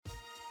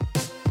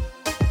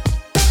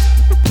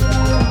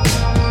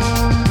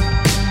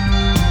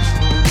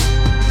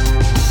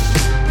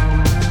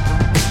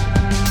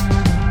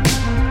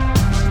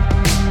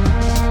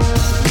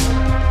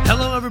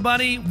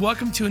everybody.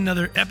 Welcome to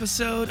another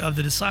episode of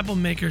the Disciple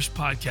Makers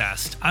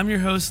Podcast. I'm your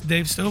host,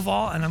 Dave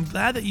Stovall, and I'm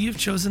glad that you've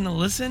chosen to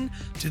listen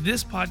to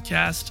this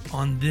podcast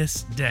on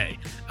this day.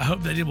 I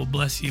hope that it will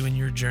bless you in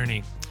your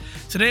journey.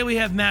 Today we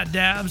have Matt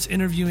Dabbs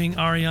interviewing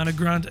Ariyana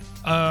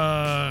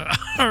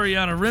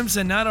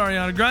Rimson, not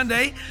Ariana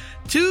Grande.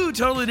 Two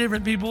totally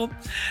different people.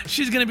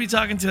 She's going to be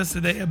talking to us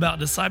today about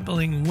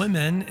discipling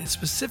women,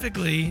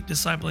 specifically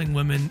discipling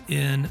women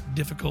in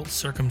difficult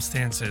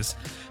circumstances.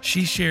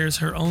 She shares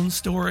her own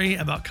story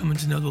about coming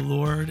to know the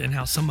Lord and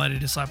how somebody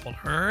discipled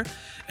her,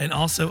 and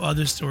also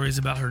other stories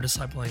about her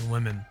discipling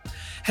women.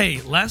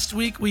 Hey, last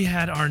week we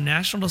had our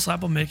National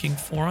Disciple Making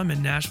Forum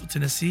in Nashville,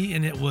 Tennessee,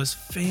 and it was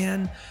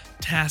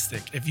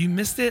fantastic. If you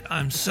missed it,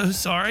 I'm so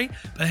sorry,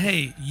 but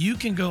hey, you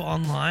can go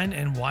online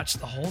and watch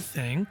the whole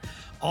thing.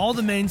 All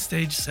the main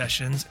stage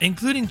sessions,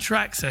 including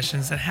track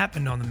sessions that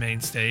happened on the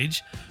main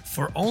stage,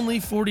 for only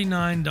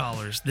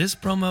 $49. This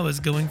promo is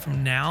going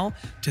from now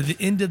to the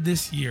end of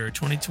this year,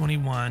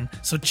 2021.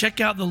 So check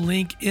out the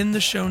link in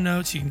the show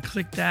notes. You can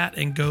click that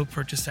and go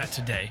purchase that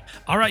today.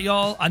 All right,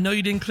 y'all. I know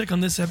you didn't click on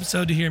this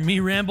episode to hear me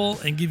ramble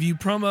and give you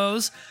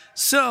promos.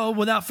 So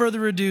without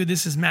further ado,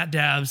 this is Matt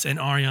Dabbs and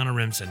Ariyana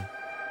Rimson.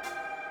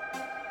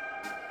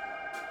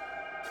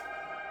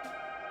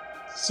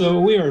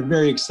 So we are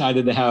very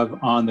excited to have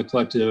on the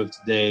collective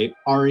today,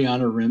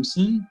 Ariyana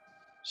Rimson.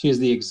 She is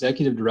the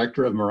executive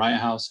director of Moriah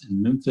House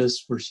in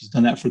Memphis, where she's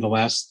done that for the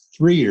last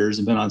 3 years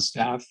and been on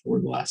staff for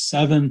the last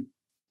 7.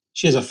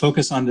 She has a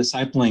focus on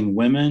discipling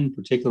women,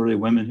 particularly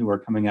women who are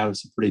coming out of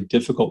some pretty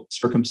difficult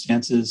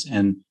circumstances.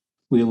 And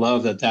we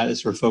love that that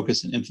is her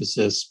focus and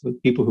emphasis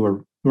with people who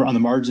are on the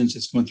margins,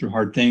 just going through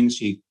hard things.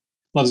 She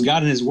loves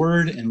God and His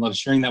Word and loves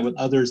sharing that with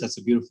others. That's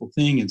a beautiful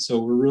thing. And so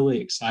we're really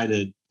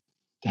excited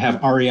to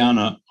have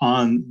Ariyana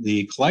on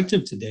the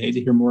collective today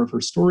to hear more of her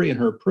story and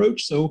her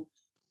approach. So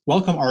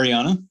welcome,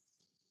 Ariyana.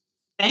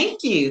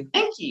 Thank you.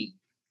 Thank you.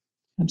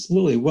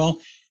 Absolutely. Well,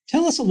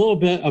 tell us a little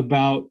bit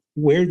about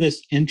where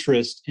this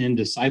interest in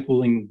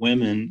discipling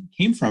women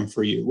came from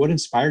for you. What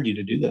inspired you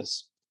to do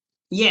this?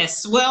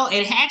 Yes. Well,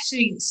 it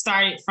actually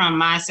started from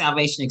my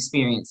salvation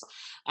experience.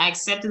 I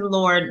accepted the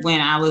Lord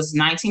when I was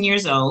 19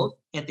 years old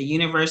at the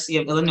University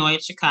of Illinois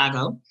at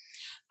Chicago.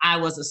 I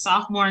was a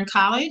sophomore in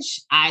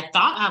college. I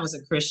thought I was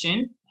a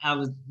Christian.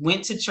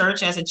 Went to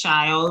church as a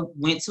child,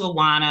 went to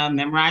Awana,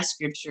 memorized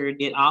scripture,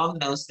 did all of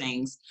those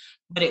things.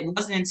 But it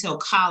wasn't until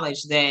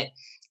college that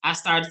I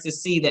started to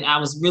see that I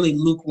was really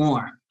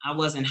lukewarm. I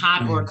wasn't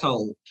hot or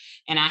cold.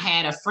 And I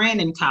had a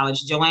friend in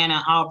college,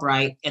 Joanna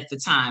Albright at the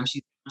time.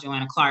 She's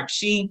Joanna Clark.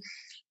 She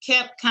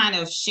kept kind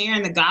of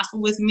sharing the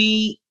gospel with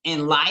me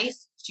in life.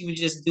 She would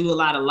just do a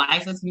lot of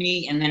life with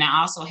me. And then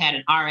I also had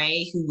an RA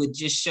who would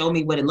just show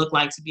me what it looked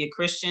like to be a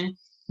Christian.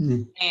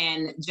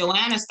 And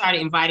Joanna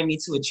started inviting me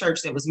to a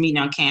church that was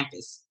meeting on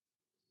campus.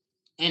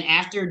 And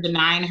after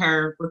denying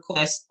her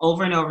request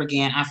over and over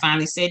again, I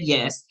finally said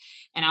yes.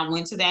 And I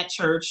went to that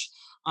church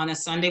on a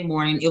Sunday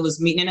morning. It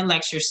was meeting in a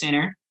lecture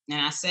center. And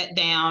I sat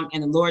down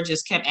and the Lord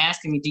just kept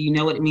asking me, do you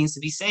know what it means to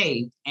be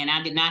saved? And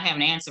I did not have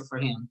an answer for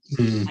him.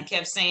 I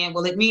kept saying,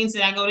 well, it means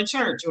that I go to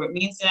church, or it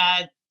means that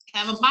I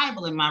have a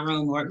Bible in my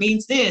room, or it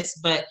means this,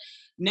 but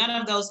none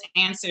of those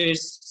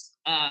answers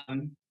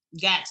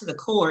got to the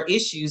core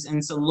issues.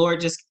 And so the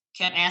Lord just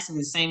kept asking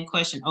the same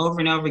question over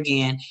and over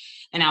again.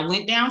 And I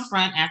went down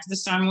front after the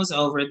sermon was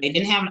over. They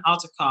didn't have an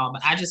altar call,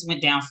 but I just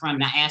went down front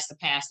and I asked the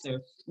pastor,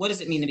 what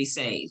does it mean to be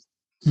saved?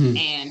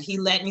 And he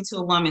led me to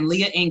a woman,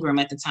 Leah Ingram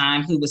at the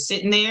time, who was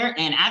sitting there.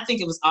 And I think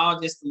it was all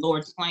just the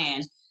Lord's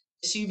plan.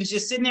 She was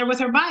just sitting there with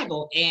her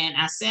Bible. And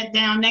I sat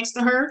down next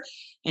to her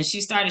and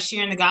she started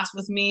sharing the gospel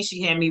with me.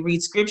 She had me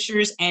read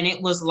scriptures and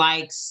it was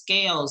like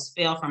scales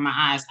fell from my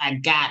eyes. I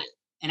got it.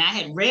 And I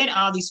had read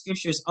all these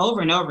scriptures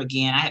over and over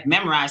again. I had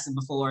memorized them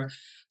before,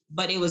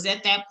 but it was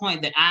at that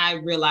point that I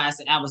realized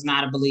that I was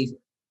not a believer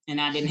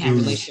and I didn't have a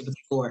relationship with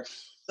the Lord.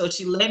 So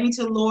she led me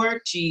to the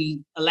Lord. She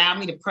allowed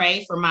me to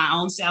pray for my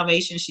own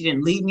salvation. She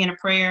didn't lead me in a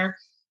prayer.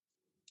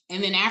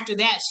 And then after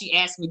that, she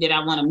asked me, did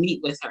I want to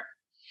meet with her?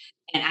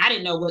 And I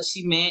didn't know what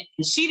she meant,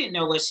 and she didn't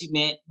know what she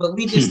meant, but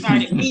we just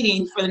started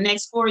meeting for the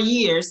next 4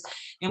 years.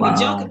 And we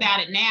joke about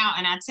it now,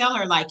 and I tell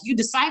her, like, you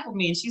discipled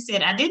me. And she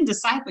said, I didn't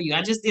disciple you.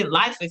 I just did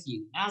life with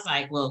you. And I was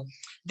like, well,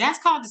 that's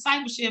called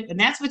discipleship, and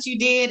that's what you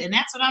did, and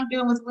that's what I'm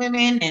doing with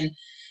women. And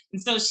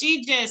so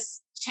she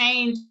just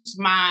changed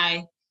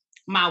my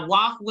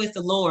walk with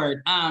the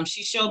Lord.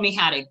 She showed me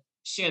how to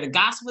share the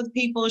gospel with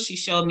people. She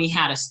showed me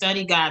how to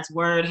study God's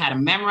word, how to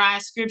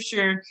memorize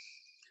scripture,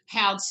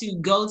 how to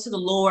go to the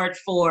Lord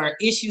for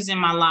issues in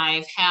my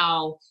life,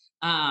 how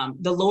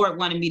the Lord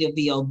wanted me to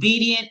be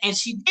obedient. And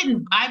she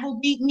didn't Bible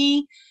beat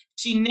me.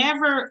 She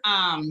never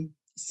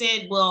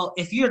said, well,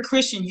 if you're a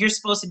Christian, you're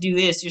supposed to do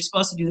this, you're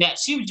supposed to do that.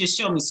 She would just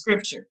show me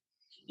scripture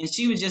and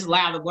she would just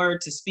allow the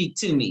word to speak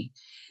to me.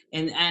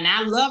 And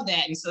I love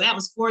that. And so that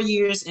was 4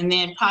 years. And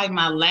then probably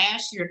my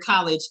last year of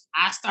college,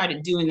 I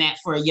started doing that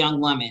for a young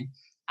woman.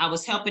 I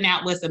was helping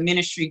out with a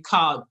ministry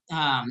called,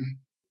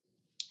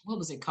 what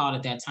was it called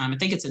at that time? I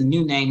think it's a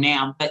new name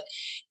now, but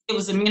it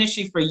was a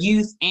ministry for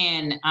youth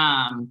and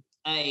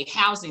a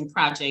housing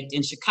project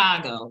in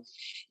Chicago.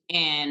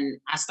 And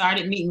I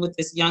started meeting with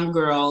this young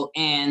girl,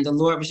 and the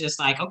Lord was just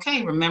like,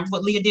 okay, remember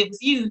what Leah did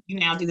with you? You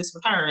now do this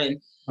with her. And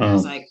I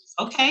was like,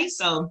 okay.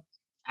 So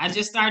I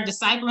just started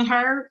discipling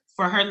her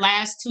for her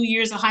last 2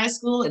 years of high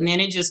school. And then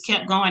it just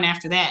kept going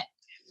after that.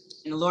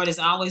 And the Lord has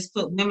always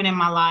put women in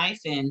my life.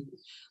 And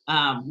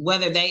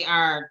whether they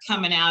are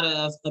coming out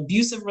of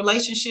abusive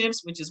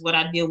relationships, which is what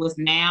I deal with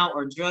now,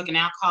 or drug and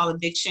alcohol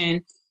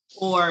addiction,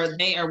 or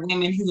they are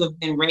women who have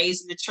been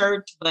raised in the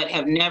church but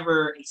have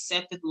never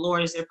accepted the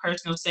Lord as their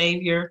personal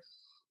savior,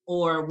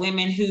 or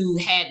women who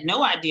had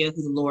no idea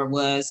who the Lord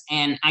was,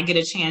 and I get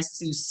a chance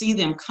to see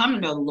them come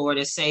to know the Lord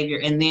as Savior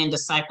and then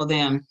disciple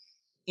them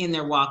in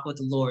their walk with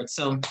the Lord.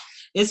 So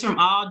it's from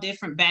all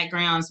different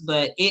backgrounds,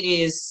 but it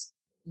is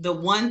the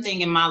one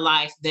thing in my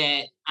life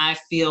that I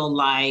feel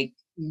like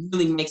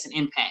really makes an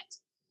impact,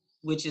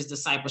 which is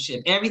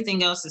discipleship.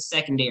 Everything else is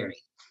secondary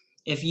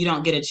if you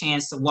don't get a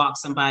chance to walk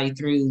somebody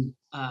through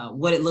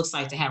what it looks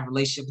like to have a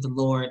relationship with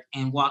the Lord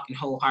and walking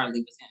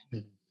wholeheartedly with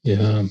Him.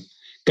 Yeah.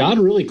 God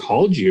really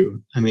called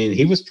you. I mean,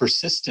 He was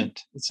persistent.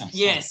 It sounds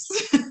yes.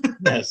 like.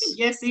 Yes.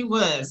 Yes, He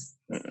was.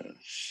 Do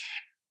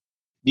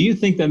you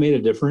think that made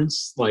a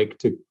difference, like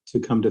to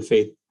come to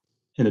faith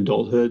in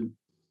adulthood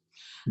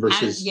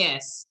versus?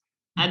 Yes,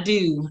 I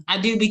do. I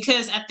do,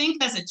 because I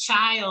think as a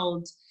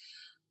child,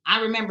 I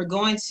remember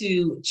going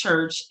to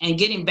church and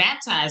getting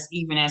baptized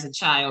even as a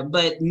child,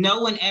 but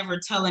no one ever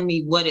telling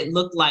me what it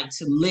looked like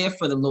to live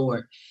for the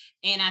Lord.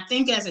 And I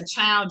think as a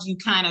child, you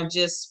kind of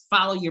just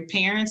follow your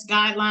parents'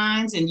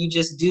 guidelines and you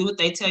just do what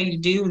they tell you to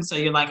do. And so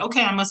you're like,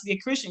 okay, I must be a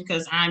Christian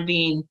because I'm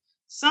being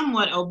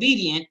somewhat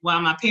obedient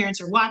while my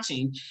parents are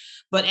watching.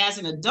 But as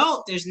an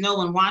adult, there's no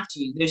one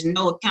watching you. There's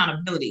no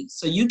accountability.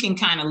 So you can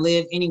kind of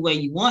live any way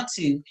you want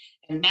to.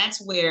 And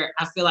that's where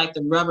I feel like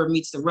the rubber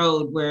meets the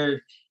road,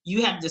 where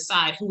you have to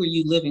decide, who are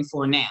you living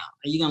for now?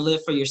 Are you going to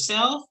live for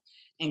yourself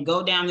and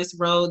go down this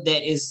road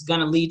that is going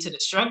to lead to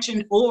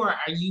destruction? Or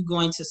are you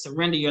going to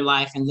surrender your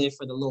life and live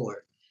for the Lord?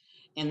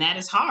 And that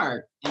is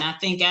hard. And I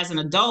think as an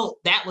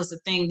adult, that was the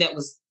thing that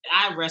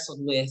I wrestled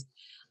with.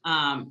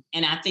 And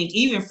I think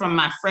even from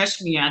my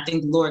freshman year, I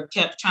think the Lord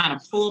kept trying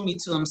to pull me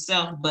to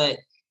Himself, but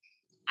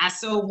I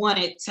so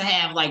wanted to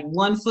have like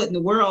one foot in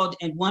the world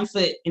and one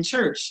foot in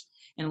church.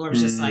 And the Lord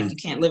was just like, you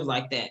can't live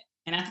like that.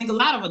 And I think a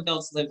lot of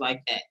adults live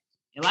like that.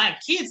 A lot of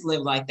kids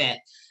live like that.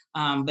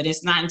 But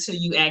it's not until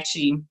you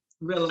actually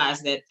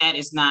realize that that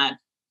is not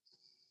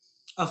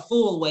a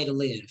full way to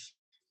live.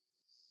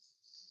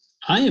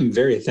 I am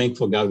very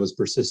thankful God was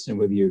persistent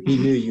with you. He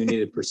knew you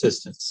needed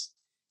persistence.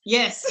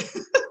 Yes.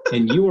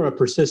 And you are a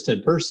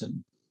persistent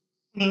person.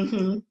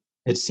 Mm-hmm.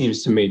 It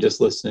seems to me, just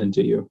listening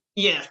to you.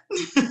 Yeah.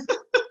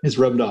 It's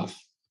rubbed off.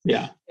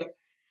 Yeah.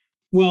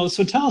 Well,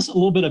 so tell us a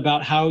little bit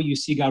about how you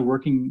see God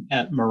working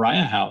at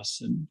Moriah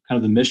House and kind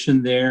of the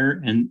mission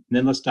there. And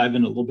then let's dive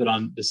in a little bit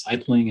on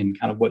discipling and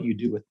kind of what you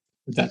do with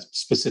that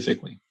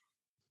specifically.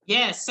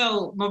 Yeah.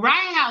 So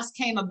Moriah House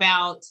came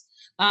about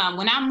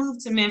when I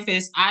moved to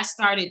Memphis. I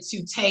started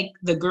to take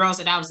the girls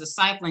that I was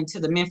discipling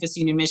to the Memphis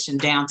Union Mission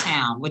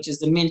downtown, which is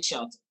the men's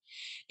shelter.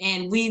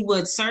 And we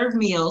would serve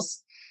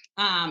meals.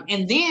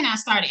 And then I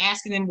started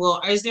asking them,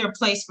 well, is there a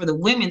place for the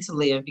women to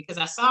live? Because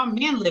I saw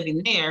men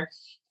living there.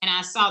 And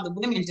I saw the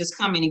women just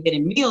coming and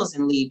getting meals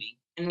and leaving.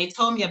 And they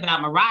told me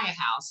about Moriah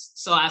House.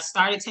 So I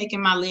started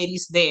taking my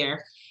ladies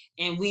there.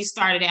 And we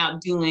started out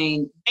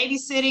doing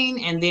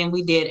babysitting. And then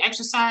we did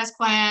exercise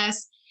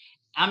class.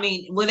 I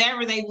mean,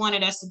 whatever they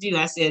wanted us to do,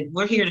 I said,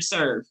 we're here to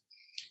serve.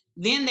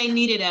 Then they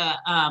needed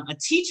a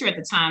teacher at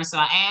the time. So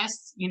I asked,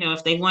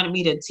 if they wanted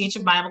me to teach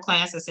a Bible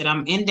class. I said,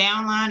 I'm in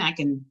downline. I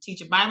can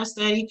teach a Bible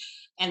study.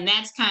 And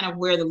that's kind of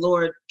where the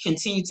Lord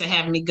continued to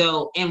have me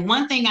go. And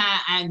one thing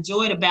I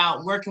enjoyed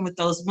about working with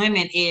those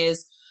women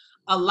is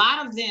a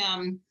lot of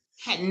them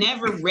had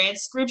never read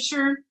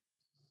scripture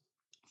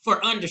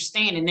for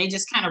understanding. They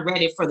just kind of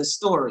read it for the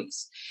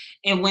stories.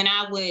 And when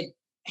I would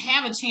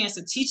have a chance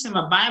to teach them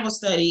a Bible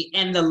study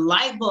and the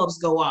light bulbs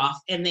go off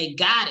and they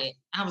got it,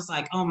 I was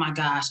like, oh my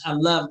gosh, I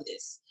love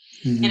this.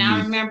 Mm-hmm. And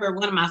I remember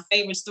one of my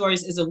favorite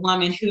stories is a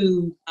woman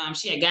who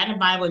she had gotten a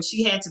Bible and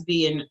she had to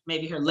be in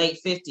maybe her late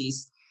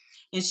 50s.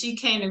 And she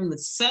came in with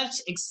such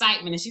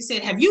excitement and she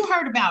said, have you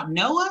heard about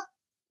Noah?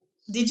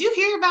 Did you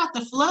hear about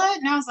the flood?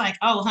 And I was like,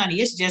 oh,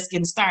 honey, it's just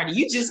getting started.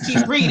 You just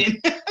keep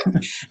reading.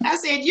 I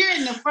said, you're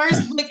in the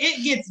first book.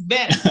 It gets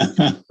better.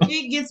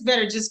 It gets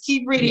better. Just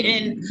keep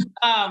reading.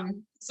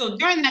 And so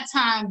during that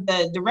time,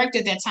 the director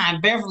at that time,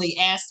 Beverly,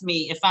 asked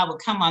me if I would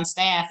come on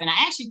staff. And I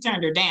actually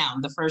turned her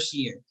down the first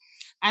year.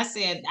 I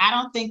said, I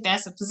don't think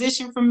that's a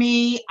position for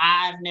me.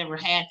 I've never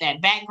had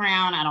that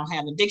background. I don't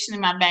have addiction in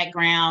my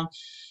background,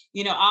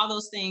 all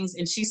those things.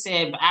 And she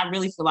said, but I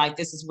really feel like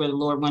this is where the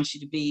Lord wants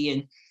you to be.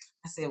 And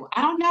I said, well,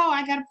 I don't know.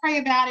 I got to pray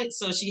about it.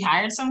 So she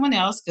hired someone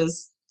else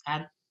because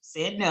I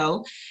said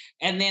no.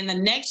 And then the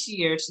next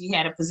year she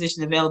had a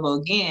position available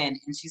again.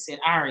 And she said,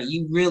 Ari,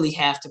 you really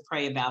have to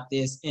pray about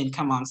this and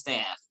come on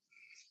staff.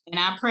 And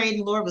I prayed,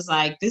 and the Lord was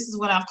like, this is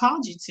what I've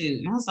called you to.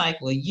 And I was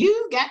like, well,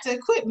 you got to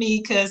equip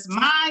me because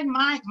my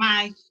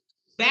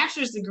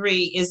bachelor's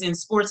degree is in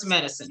sports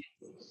medicine.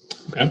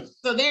 Okay.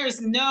 So there's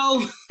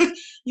no,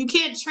 you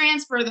can't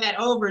transfer that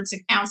over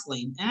to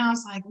counseling. And I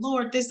was like,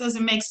 Lord, this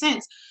doesn't make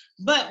sense.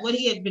 But what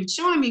he had been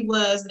showing me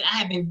was that I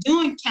had been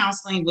doing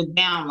counseling with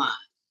downline.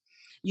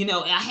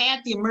 I had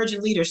the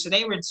emergent leaders, so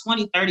they were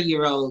 20,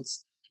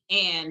 30-year-olds.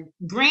 And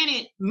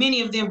granted,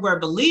 many of them were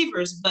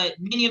believers, but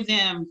many of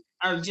them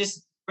are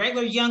just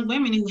regular young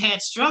women who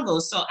had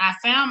struggles. So I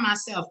found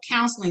myself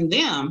counseling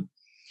them.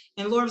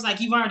 And the Lord was like,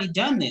 you've already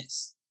done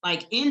this.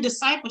 Like in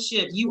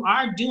discipleship, you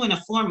are doing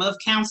a form of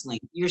counseling.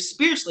 You're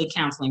spiritually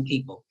counseling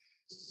people.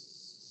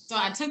 So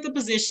I took the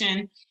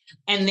position.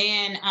 And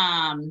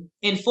then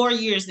in 4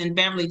 years, then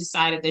Beverly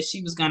decided that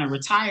she was going to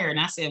retire. And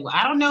I said, well,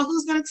 I don't know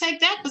who's going to take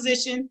that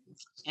position.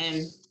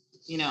 And,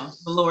 the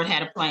Lord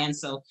had a plan.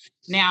 So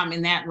now I'm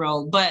in that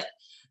role. But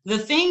the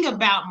thing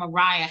about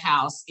Moriah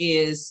House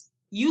is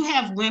you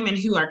have women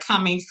who are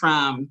coming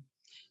from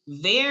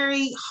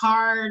very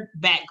hard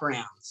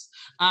backgrounds.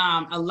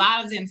 A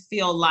lot of them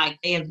feel like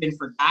they have been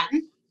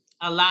forgotten.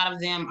 A lot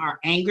of them are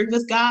angered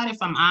with God, if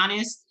I'm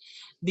honest,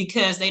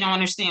 because they don't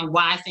understand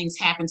why things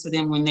happened to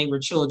them when they were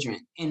children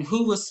and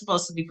who was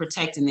supposed to be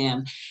protecting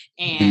them.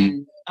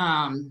 And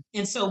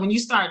and so when you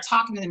start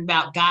talking to them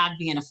about God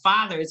being a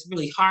father, it's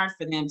really hard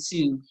for them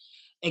to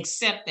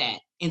accept that.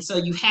 And so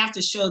you have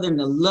to show them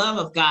the love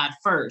of God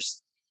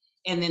first.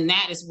 And then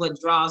that is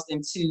what draws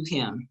them to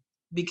him.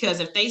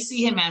 Because if they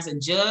see him as a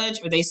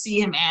judge or they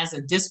see him as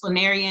a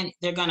disciplinarian,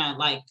 they're going to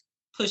like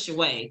push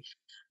away.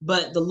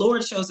 But the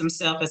Lord shows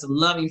himself as a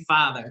loving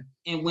father.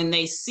 And when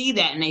they see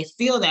that and they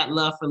feel that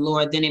love for the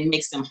Lord, then it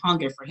makes them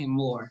hunger for him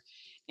more.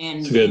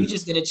 And you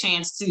just get a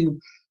chance to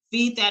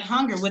feed that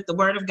hunger with the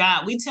word of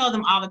God. We tell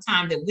them all the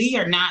time that we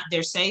are not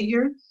their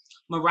savior.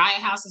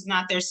 Moriah House is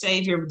not their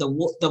savior.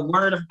 The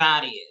word of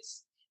God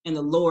is, and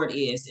the Lord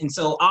is. And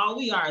so all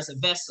we are is a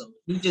vessel.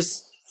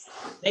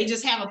 They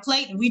just have a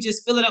plate and we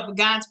just fill it up with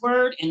God's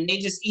word and they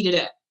just eat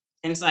it up.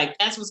 And it's like,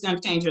 that's what's going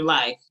to change your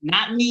life.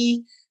 Not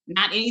me,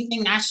 not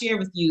anything I share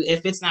with you.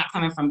 If it's not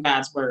coming from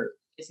God's word,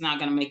 it's not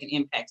going to make an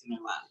impact in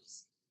their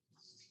lives.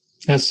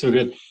 That's so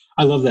good.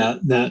 I love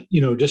that,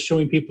 just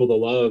showing people the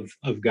love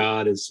of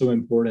God is so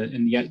important.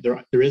 And yet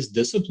there is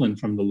discipline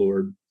from the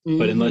Lord,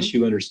 but unless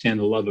you understand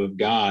the love of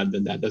God,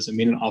 then that doesn't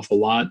mean an awful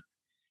lot.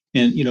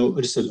 And,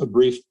 just a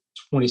brief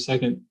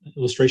 20-second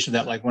illustration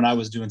of that, like when I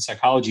was doing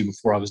psychology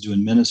before I was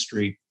doing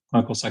ministry,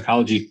 clinical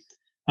psychology,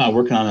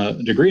 working on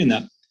a degree in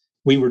that,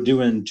 we were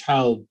doing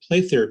child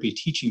play therapy,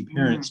 teaching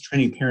parents,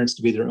 training parents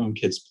to be their own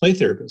kids' play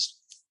therapists.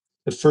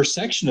 The first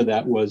section of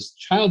that was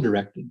child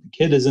directed. The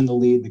kid is in the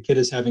lead, the kid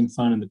is having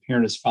fun, and the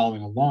parent is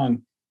following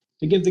along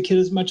to give the kid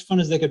as much fun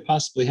as they could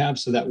possibly have,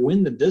 so that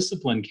when the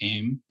discipline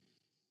came,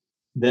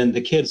 then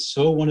the kids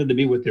so wanted to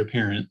be with their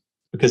parent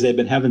because they've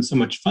been having so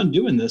much fun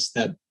doing this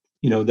that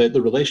that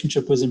the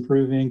relationship was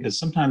improving, because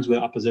sometimes with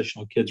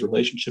oppositional kids,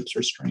 relationships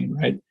are strained,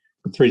 right?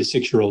 With 3 to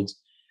 6 year olds.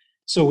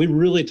 So we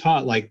really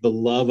taught like the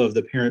love of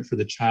the parent for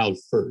the child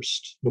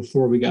first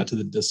before we got to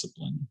the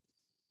discipline.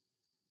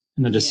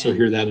 And I just so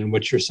hear that in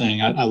what you're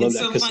saying. I love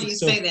that. It's so funny you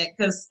say that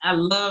because I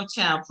love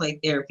child play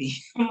therapy.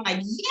 I'm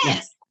like,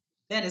 yes,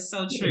 that is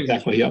so true.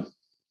 Exactly. Yep.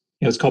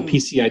 Yeah, it's called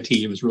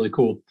PCIT. It was really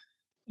cool.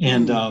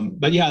 And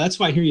but yeah, that's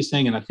why I hear you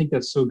saying, and I think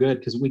that's so good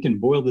because we can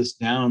boil this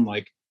down.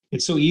 Like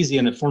it's so easy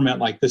in a format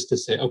like this to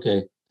say,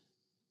 okay,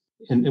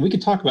 and we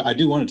could talk about. I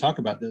do want to talk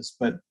about this,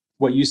 but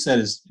what you said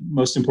is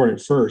most important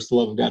first, the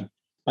love of God.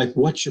 Like,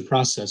 what's your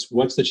process?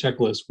 What's the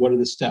checklist? What are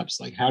the steps?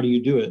 Like, how do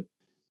you do it?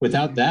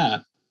 Without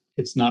that,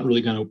 it's not really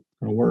going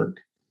to work.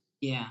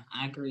 Yeah,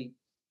 I agree.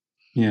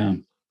 Yeah.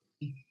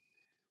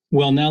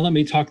 Well, now let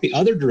me talk the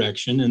other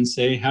direction and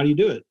say, how do you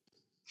do it?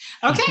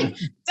 Okay.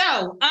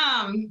 So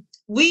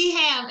we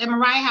have at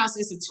Moriah House,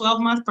 it's a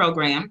 12-month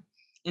program.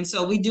 And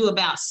so we do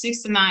about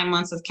 6 to 9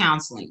 months of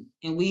counseling.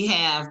 And we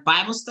have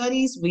Bible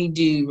studies, we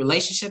do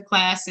relationship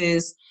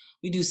classes,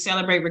 we do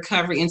Celebrate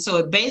Recovery. And so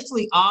it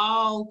basically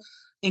all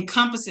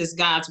encompasses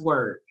God's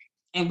word.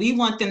 And we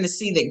want them to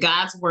see that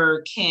God's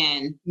word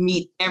can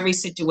meet every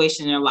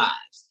situation in their lives.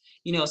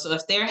 So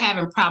if they're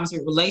having problems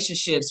with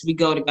relationships, we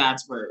go to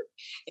God's word.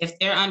 If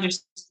they're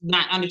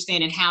not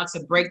understanding how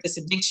to break this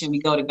addiction, we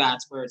go to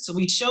God's word. So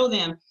we show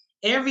them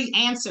every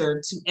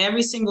answer to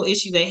every single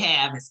issue they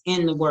have is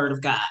in the word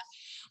of God.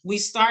 We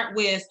start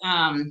with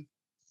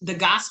the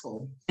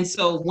gospel. And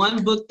so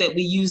one book that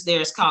we use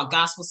there is called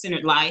Gospel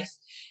Centered Life.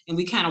 And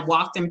we kind of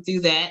walk them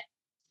through that.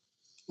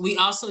 We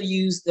also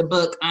use the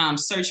book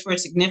Search for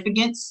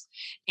Significance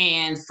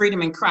and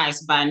Freedom in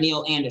Christ by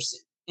Neil Anderson.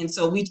 And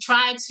so we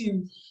try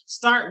to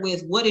start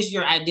with what is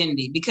your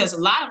identity? Because a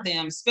lot of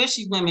them,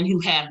 especially women who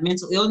have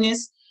mental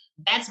illness,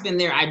 that's been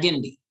their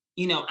identity.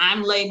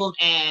 I'm labeled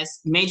as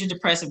major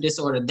depressive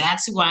disorder.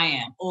 That's who I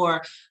am.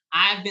 Or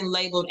I've been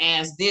labeled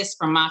as this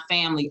from my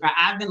family, or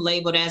I've been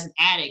labeled as an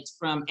addict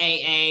from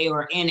AA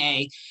or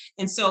NA.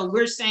 And so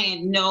we're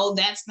saying, no,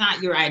 that's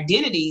not your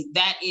identity.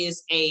 That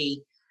is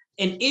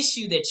an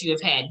issue that you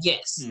have had.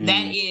 Yes,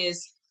 that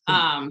is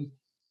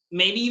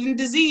maybe even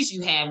disease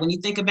you have when you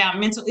think about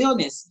mental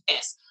illness.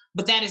 Yes,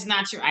 but that is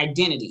not your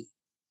identity.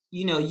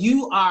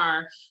 You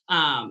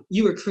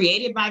were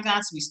created by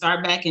God. So we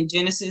start back in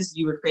Genesis.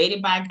 You were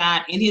created by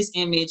God in his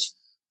image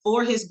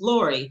for his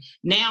glory.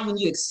 Now, when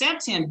you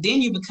accept him,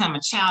 then you become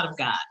a child of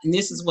God. And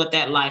this is what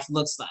that life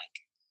looks like.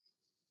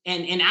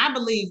 And I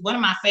believe one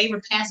of my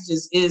favorite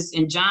passages is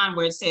in John,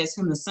 where it says,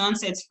 whom the Son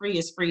sets free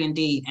is free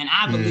indeed. And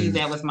I believe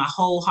that with my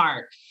whole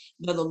heart,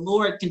 that the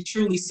Lord can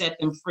truly set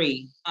them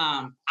free.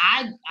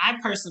 I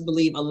personally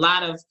believe a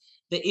lot of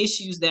the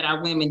issues that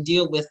our women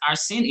deal with are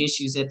sin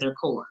issues at their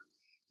core.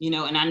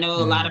 And I know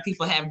a lot of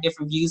people have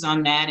different views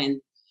on that,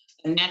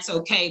 and that's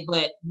okay.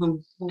 But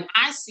when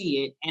I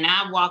see it, and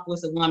I walk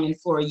with a woman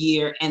for a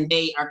year, and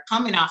they are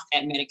coming off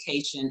that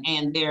medication,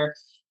 and they're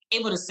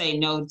able to say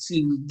no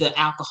to the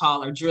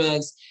alcohol or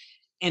drugs,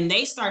 and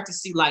they start to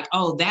see like,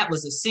 oh, that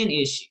was a sin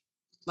issue.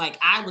 Like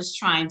I was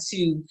trying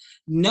to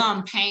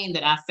numb pain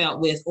that I felt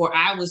with, or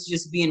I was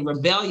just being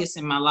rebellious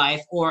in my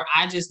life, or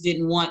I just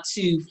didn't want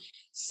to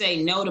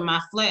say no to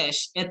my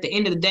flesh. At the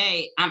end of the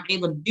day, I'm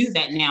able to do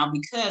that now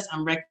because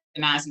I'm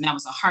recognizing that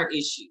was a heart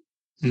issue.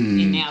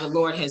 And now the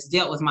Lord has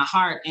dealt with my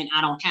heart, and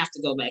I don't have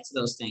to go back to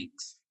those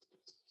things.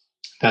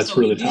 That's so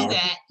really we do powerful.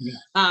 that.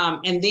 Yeah.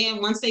 And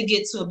then once they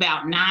get to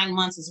about 9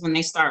 months is when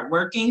they start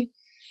working.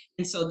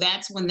 And so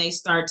that's when they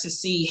start to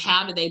see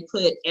how do they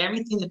put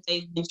everything that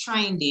they've been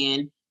trained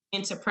in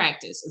into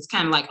practice. It's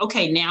kind of like,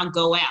 okay, now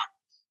go out.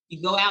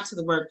 You go out to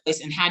the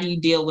workplace, and how do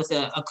you deal with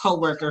a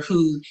coworker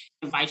who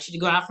invites you to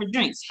go out for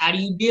drinks? How do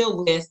you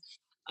deal with,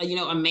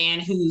 a man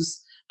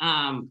who's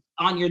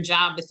on your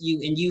job with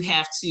you, and you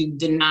have to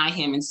deny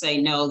him and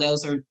say, no,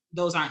 those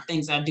aren't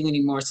things I do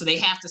anymore. So they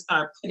have to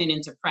start putting it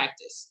into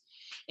practice.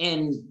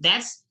 And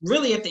that's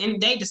really at the end of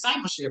the day,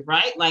 discipleship,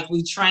 right? Like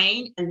we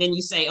train, and then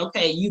you say,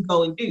 okay, you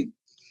go and do.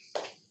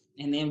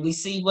 And then we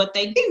see what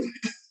they do.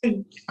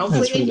 Hopefully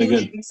That's really they do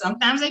good. it.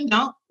 Sometimes they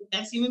don't.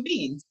 That's human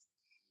beings.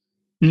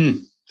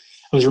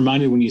 I was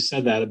reminded when you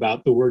said that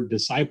about the word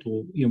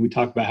disciple. We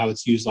talk about how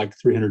it's used like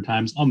 300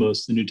 times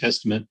almost in the New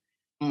Testament,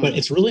 but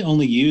it's really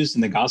only used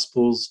in the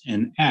Gospels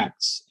and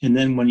Acts. And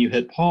then when you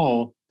hit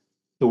Paul,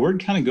 the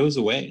word kind of goes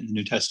away in the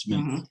New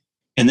Testament.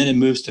 And then it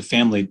moves to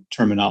family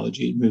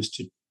terminology. It moves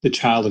to the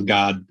child of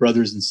God,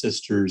 brothers and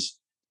sisters.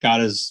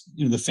 God is,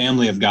 the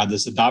family of God,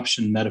 this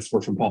adoption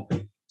metaphor from Paul.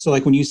 So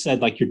like when you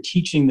said, like you're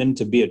teaching them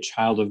to be a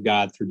child of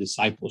God through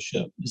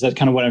discipleship, is that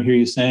kind of what I hear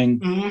you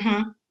saying?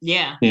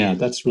 Yeah. Yeah,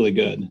 that's really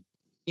good.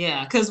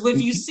 Yeah, because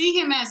if you see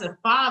him as a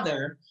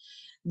father,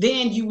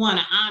 then you want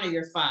to honor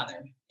your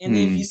father. And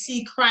then if you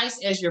see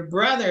Christ as your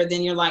brother,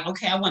 then you're like,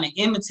 okay, I want to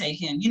imitate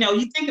him.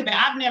 You think about,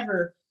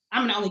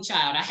 I'm an only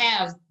child. I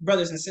have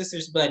brothers and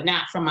sisters, but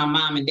not from my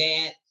mom and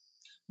dad.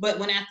 But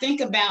when I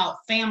think about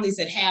families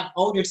that have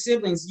older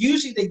siblings,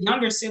 usually the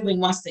younger sibling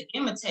wants to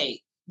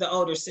imitate the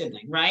older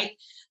sibling, right?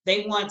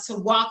 They want to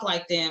walk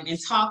like them and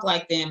talk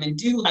like them and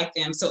do like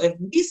them. So if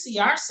we see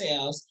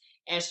ourselves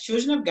as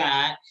children of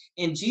God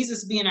and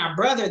Jesus being our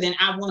brother, then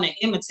I want to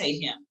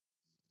imitate him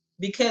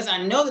because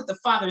I know that the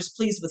Father is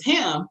pleased with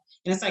him.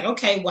 And it's like,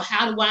 okay, well,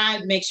 how do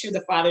I make sure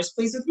the Father is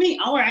pleased with me?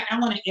 All right, I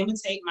want to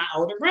imitate my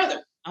older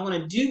brother. I want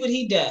to do what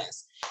he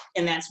does.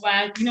 And that's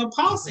why,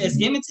 Paul says,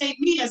 imitate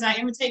me as I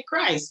imitate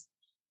Christ.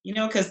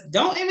 Because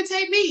don't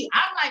imitate me.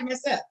 I might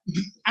mess up.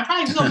 I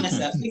probably will mess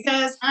up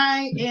because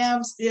I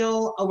am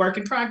still a work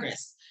in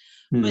progress.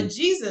 But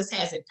Jesus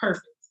has it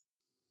perfect.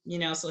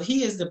 So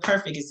he is the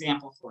perfect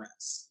example for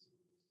us.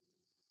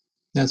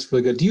 That's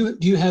really good. Do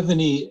you have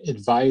any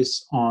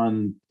advice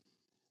on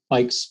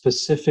like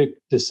specific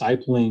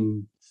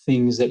discipling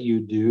things that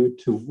you do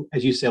to,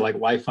 as you say, like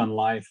life on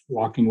life,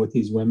 walking with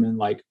these women?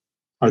 Like,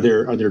 are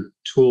there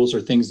tools or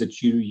things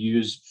that you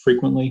use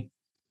frequently?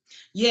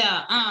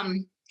 Yeah.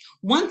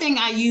 One thing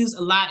I use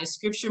a lot is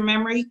scripture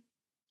memory.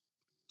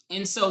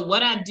 And so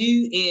what I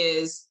do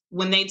is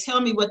when they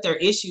tell me what their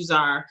issues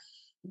are,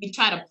 we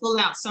try to pull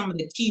out some of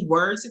the key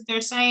words that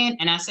they're saying.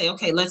 And I say,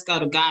 okay, let's go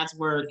to God's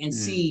word and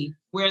see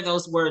where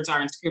those words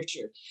are in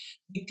scripture.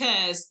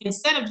 Because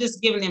instead of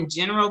just giving them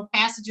general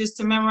passages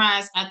to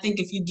memorize, I think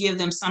if you give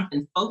them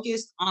something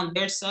focused on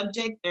their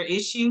subject, their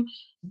issue,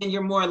 then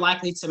you're more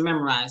likely to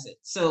memorize it.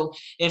 So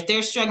if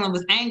they're struggling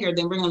with anger,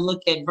 then we're going to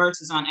look at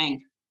verses on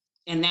anger.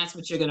 And that's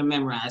what you're going to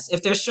memorize.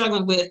 If they're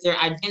struggling with their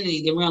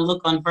identity, then we're going to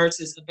look on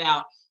verses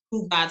about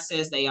who God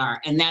says they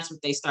are. And that's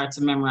what they start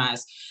to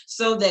memorize.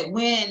 So that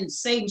when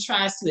Satan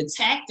tries to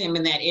attack them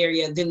in that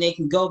area, then they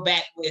can go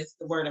back with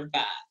the word of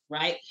God,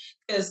 right?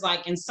 Because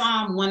like in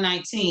Psalm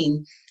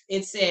 119,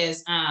 it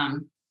says,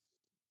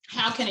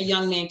 how can a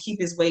young man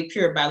keep his way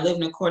pure? By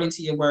living according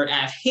to your word. I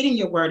have hidden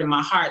your word in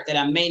my heart that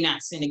I may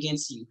not sin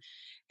against you.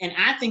 And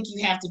I think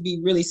you have to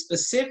be really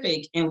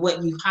specific in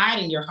what you hide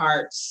in your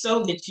heart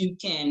so that you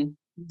can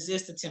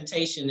resist the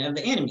temptation of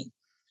the enemy.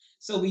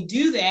 So we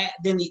do that.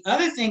 Then the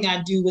other thing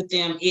I do with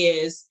them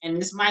is, and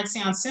this might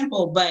sound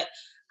simple, but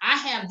I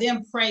have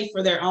them pray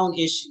for their own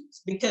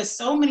issues, because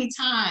so many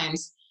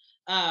times,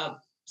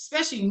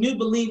 especially new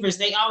believers,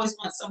 they always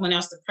want someone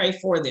else to pray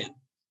for them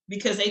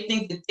because they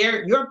think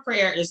that your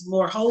prayer is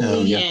more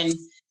holy and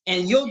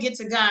and you'll get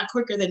to God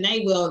quicker than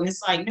they will. And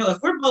it's like, no, if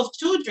we're both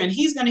children,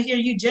 he's going to hear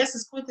you just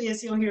as quickly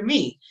as he'll hear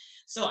me.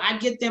 So I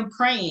get them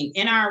praying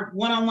in our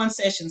one-on-one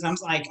sessions. I'm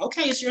like,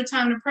 okay, it's your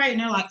time to pray. And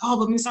they're like, oh,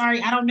 but Miss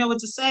Ari, I don't know what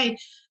to say.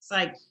 It's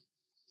like,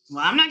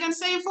 well, I'm not going to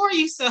say it for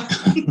you. So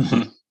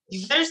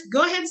you better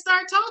go ahead and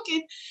start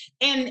talking.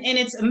 And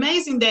it's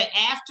amazing that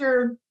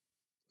after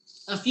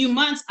a few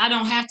months, I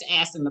don't have to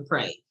ask them to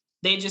pray.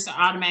 They just are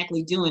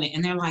automatically doing it.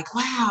 And they're like,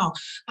 wow,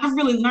 I've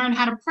really learned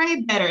how to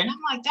pray better. And I'm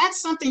like, that's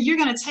something you're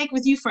going to take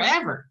with you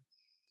forever,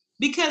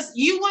 because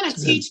you want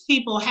to teach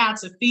people how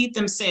to feed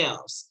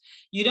themselves.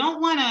 You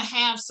don't want to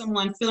have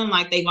someone feeling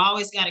like they've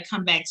always got to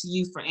come back to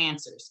you for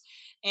answers.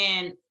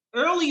 And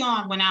early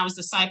on, when I was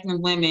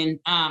discipling women,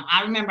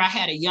 I remember I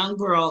had a young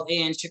girl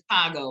in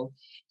Chicago,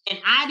 and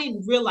I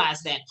didn't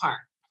realize that part.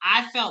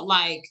 I felt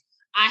like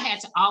I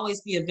had to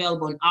always be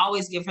available and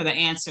always give her the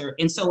answer.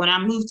 And so when I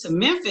moved to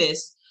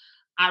Memphis,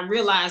 I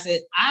realized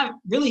that I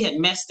really had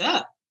messed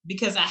up,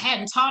 because I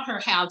hadn't taught her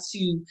how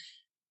to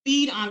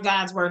feed on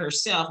God's word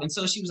herself. And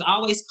so she was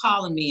always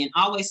calling me and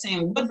always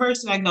saying, what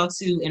verse do I go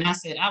to? And I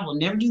said, I will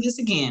never do this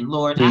again,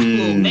 Lord. I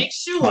will make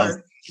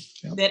sure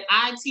that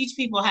I teach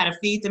people how to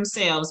feed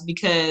themselves,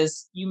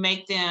 because you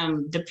make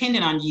them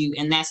dependent on you,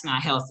 and that's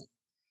not healthy.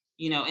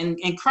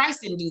 And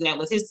Christ didn't do that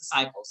with his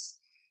disciples.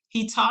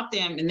 He taught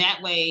them in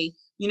that way.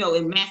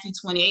 In Matthew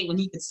 28, when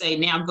he could say,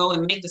 now go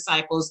and make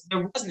disciples,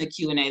 there wasn't a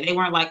Q&A. They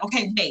weren't like,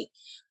 okay, wait,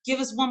 give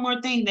us one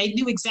more thing. They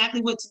knew exactly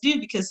what to do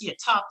because he had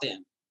taught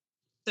them.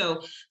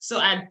 So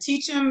I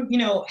teach them,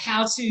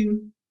 how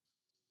to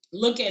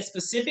look at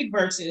specific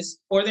verses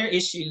or their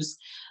issues,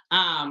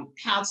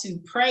 how to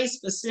pray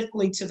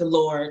specifically to the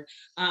Lord.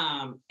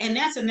 And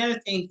that's another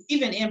thing,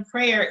 even in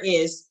prayer,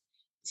 is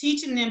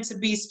teaching them to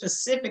be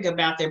specific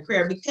about their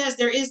prayer, because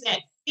there is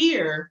that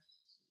fear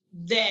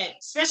that,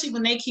 especially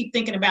when they keep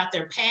thinking about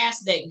their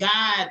past, that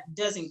God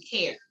doesn't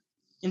care.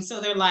 And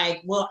so they're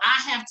like, well,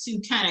 I have to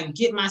kind of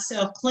get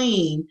myself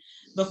clean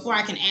before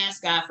I can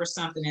ask God for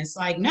something. And it's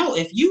like, no,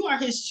 if you are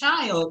his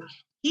child,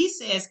 he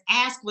says,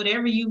 ask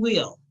whatever you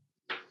will.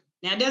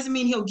 Now, it doesn't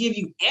mean he'll give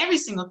you every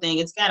single thing.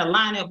 It's got to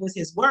line up with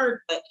his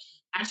word. But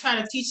I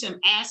try to teach them,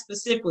 ask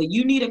specifically.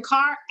 You need a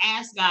car?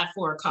 Ask God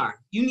for a car.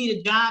 You need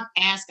a job?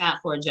 Ask God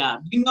for a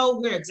job. You know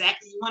where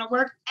exactly you want to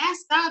work?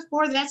 Ask God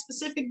for that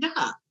specific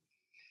job.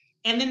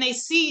 And then they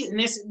see, and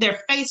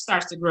their faith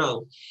starts to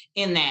grow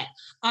in that.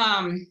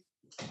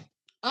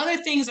 Other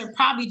things are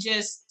probably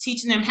just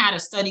teaching them how to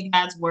study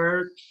God's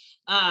word.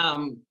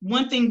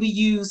 One thing we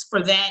use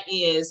for that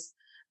is,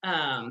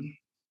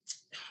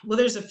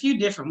 there's a few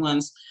different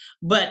ones,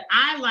 but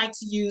I like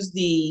to use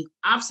the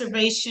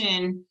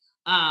observation,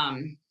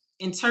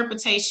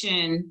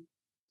 interpretation.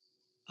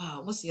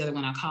 What's the other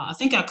one I call? I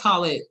think I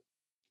call it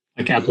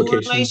like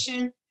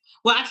application.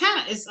 Well,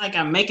 it's like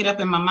I make it up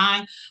in my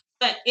mind,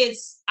 but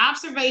it's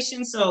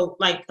observation. So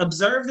like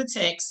observe the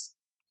text.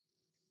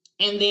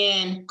 And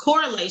then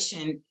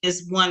correlation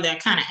is one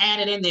that kind of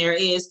added in there,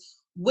 is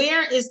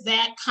where is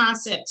that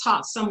concept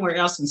taught somewhere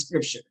else in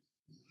scripture?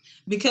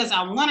 Because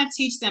I want to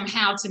teach them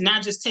how to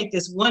not just take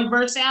this one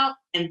verse out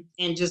and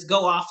just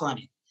go off on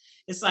it.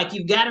 It's like,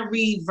 you've got to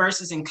read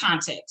verses in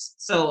context.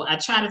 So I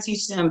try to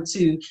teach them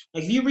to,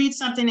 like, if you read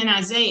something in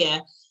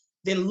Isaiah,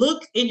 then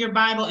look in your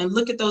Bible and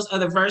look at those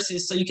other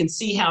verses so you can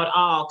see how it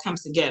all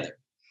comes together.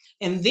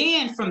 And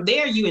then from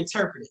there, you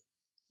interpret it.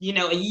 And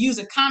you use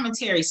a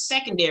commentary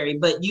secondary,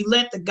 but you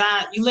let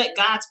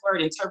God's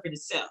word interpret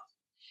itself.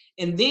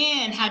 And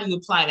then how do you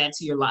apply that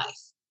to your life?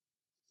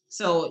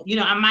 So,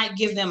 I might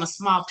give them a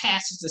small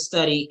passage to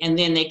study, and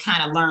then they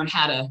kind of learn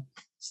how to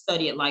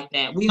study it like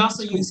that. We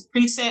also use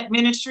precept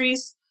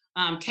ministries,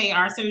 Kay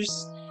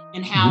Arthur's,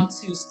 and how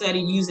to study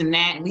using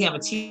that. And we have a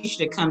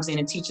teacher that comes in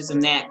and teaches them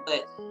that.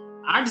 But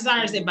our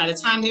desire is that by the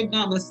time they're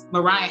done with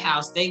Mariah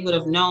House, they would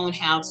have known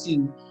how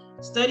to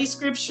study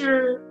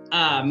scripture,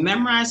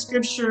 memorize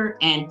scripture,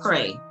 and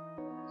pray,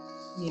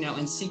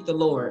 and seek the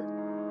Lord.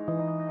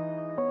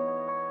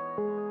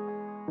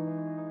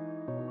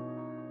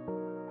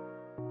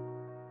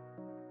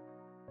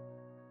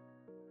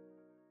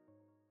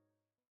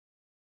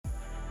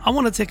 I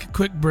want to take a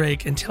quick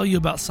break and tell you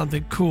about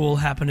something cool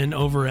happening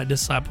over at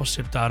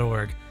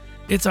discipleship.org.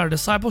 It's our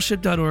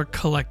discipleship.org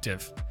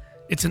collective.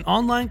 It's an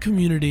online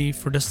community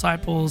for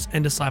disciples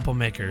and disciple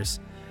makers.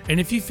 And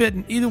if you fit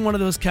in either one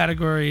of those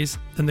categories,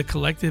 then the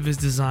collective is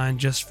designed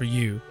just for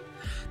you.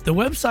 The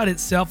website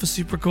itself is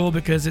super cool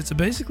because it's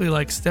basically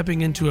like stepping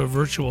into a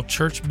virtual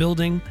church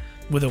building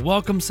with a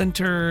welcome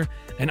center,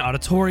 an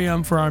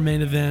auditorium for our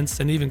main events,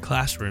 and even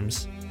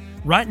classrooms.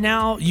 Right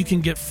now, you can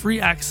get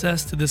free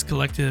access to this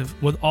collective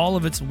with all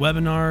of its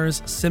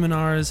webinars,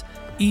 seminars,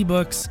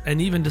 ebooks,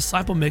 and even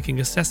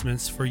disciple-making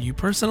assessments for you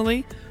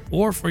personally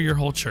or for your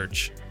whole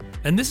church.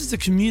 And this is a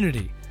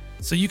community,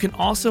 so you can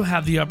also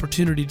have the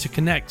opportunity to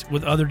connect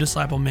with other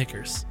disciple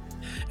makers.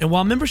 And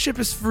while membership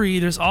is free,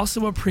 there's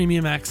also a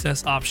premium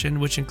access option,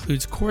 which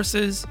includes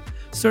courses,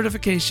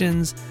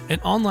 certifications, and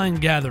online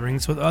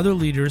gatherings with other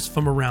leaders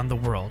from around the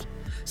world.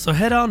 So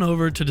head on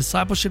over to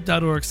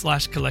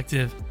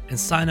discipleship.org/collective and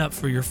sign up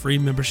for your free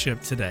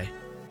membership today.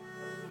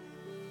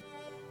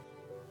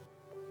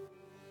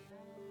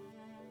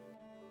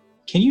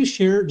 Can you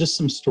share just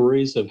some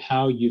stories of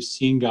how you've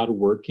seen God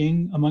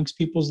working amongst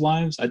people's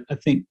lives? I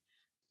think,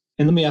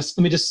 and let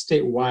me just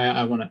state why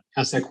I want to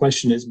ask that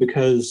question is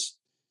because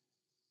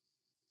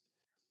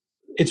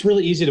it's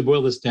really easy to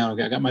boil this down.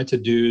 Okay, I got my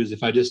to-dos.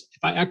 If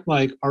I act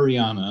like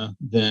Ariyana,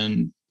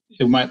 then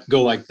it might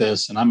go like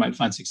this and I might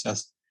find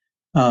success.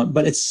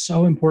 But it's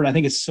so important. I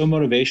think it's so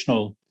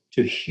motivational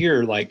to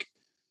hear, like,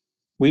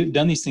 we've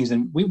done these things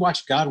and we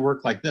watch God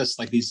work like this,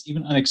 like these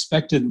even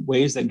unexpected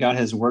ways that God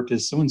has worked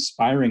is so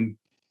inspiring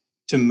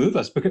to move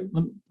us. Because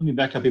let me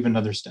back up even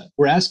another step.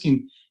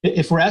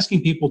 If we're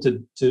asking people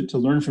to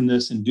learn from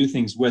this and do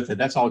things with it,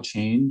 that's all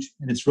change.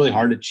 And it's really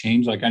hard to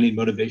change. Like I need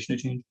motivation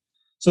to change.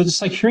 So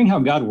just like hearing how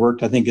God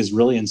worked, I think is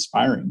really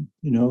inspiring.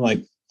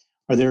 Like,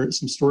 are there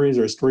some stories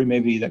or a story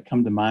maybe that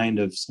come to mind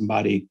of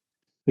somebody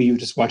who you've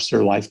just watched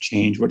their life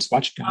change? Just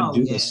watch God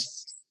do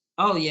this.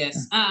 Oh,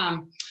 yes.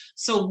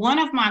 So one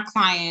of my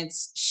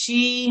clients,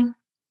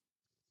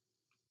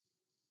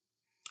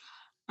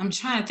 I'm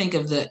trying to think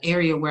of the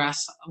area where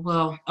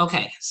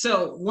okay.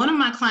 So one of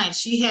my clients,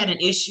 she had an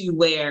issue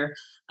where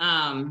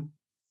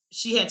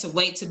she had to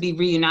wait to be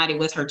reunited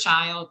with her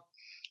child.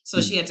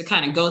 So she had to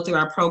kind of go through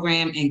our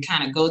program and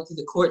kind of go through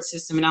the court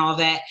system and all of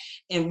that.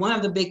 And one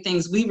of the big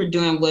things we were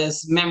doing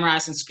was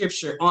memorizing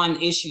scripture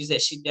on issues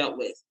that she dealt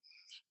with.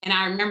 And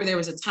I remember there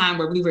was a time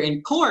where we were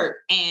in court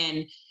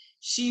and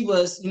she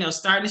was,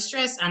 starting to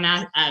stress. And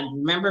I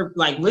remember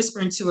like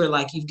whispering to her,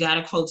 like, you've got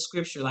to quote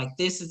scripture. Like,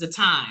 this is the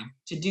time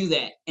to do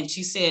that. And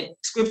she said,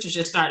 scripture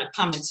just started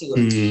coming to her.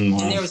 And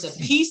there was a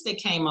peace that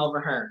came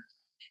over her.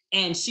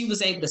 And she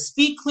was able to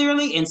speak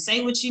clearly and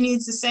say what she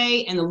needs to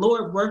say. And the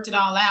Lord worked it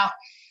all out.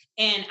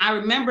 And I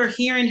remember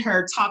hearing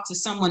her talk to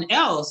someone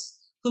else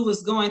who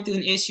was going through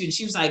an issue. And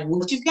she was like,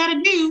 what you've got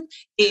to do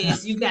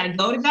is you've got to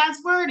go to God's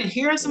word and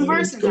hear some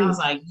verses. I was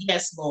like,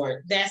 yes,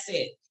 Lord, that's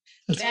it.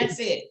 That's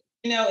it.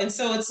 And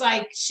so it's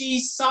like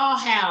she saw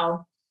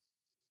how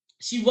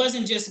she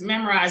wasn't just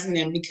memorizing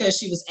them because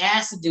she was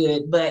asked to do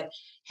it, but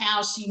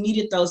how she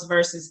needed those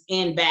verses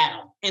in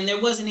battle. And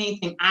there wasn't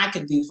anything I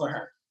could do for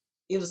her.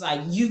 It was like,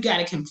 you've got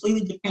to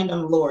completely depend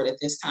on the Lord at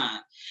this time.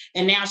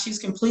 And now she's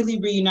completely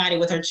reunited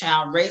with her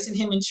child, raising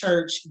him in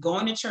church,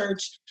 going to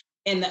church.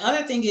 And the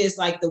other thing is,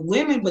 like, the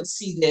women would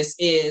see this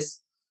is,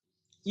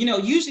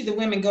 usually the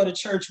women go to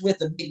church with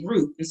a big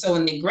group. And so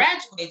when they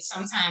graduate,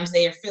 sometimes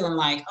they are feeling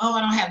like, oh, I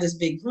don't have this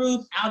big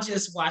group. I'll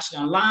just watch it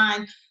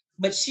online.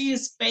 But she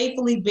has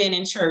faithfully been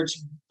in church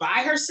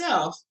by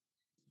herself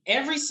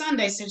every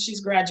Sunday since she's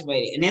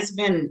graduated. And it's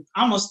been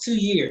almost 2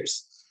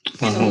 years.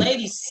 And the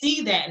ladies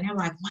see that and they're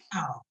like,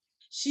 wow,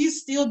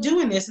 she's still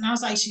doing this. And I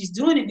was like, she's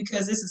doing it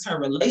because this is her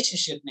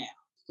relationship now.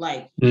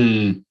 Like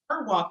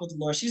her walk with the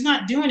Lord. She's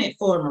not doing it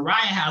for Mariah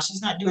House.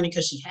 She's not doing it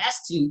because she has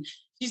to.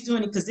 She's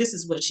doing it because this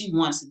is what she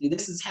wants to do.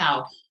 This is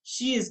how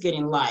she is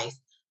getting life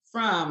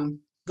from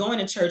going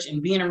to church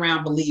and being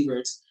around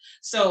believers.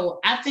 So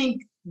I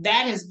think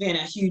that has been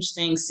a huge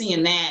thing,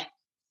 seeing that.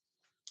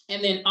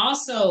 And then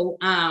also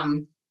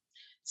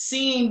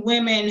seeing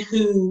women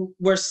who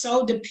were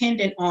so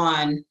dependent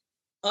on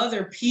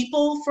other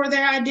people for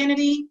their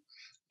identity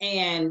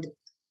and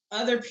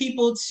other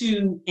people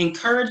to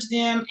encourage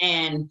them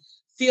and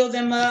fill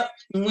them up.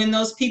 And when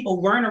those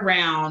people weren't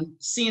around,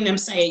 seeing them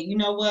say, you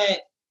know what?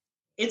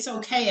 It's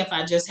okay if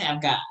I just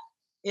have God.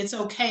 It's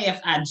okay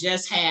if I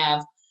just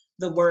have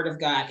the word of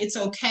God. It's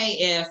okay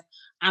if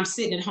I'm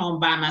sitting at home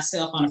by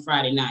myself on a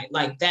Friday night.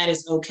 Like, that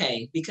is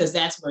okay, because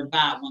that's where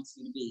God wants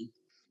me to be.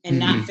 And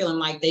not feeling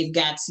like they've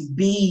got to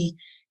be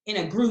in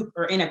a group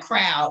or in a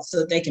crowd so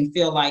that they can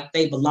feel like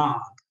they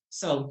belong.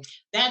 So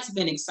that's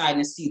been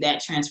exciting to see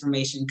that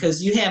transformation,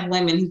 because you have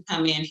women who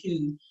come in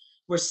who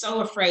were so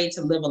afraid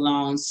to live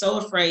alone, so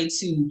afraid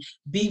to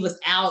be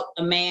without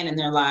a man in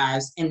their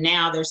lives. And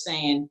now they're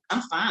saying,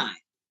 I'm fine.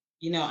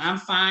 I'm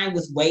fine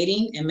with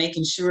waiting and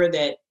making sure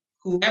that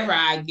whoever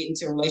I get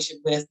into a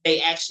relationship with,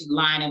 they actually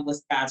line up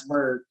with God's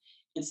word,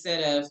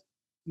 instead of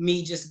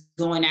me just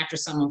going after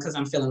someone because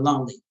I'm feeling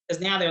lonely.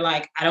 Because now they're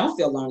like, I don't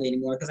feel lonely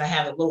anymore because I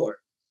have the Lord.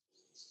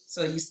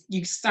 So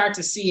you start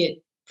to see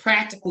it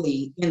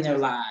practically in their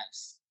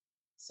lives.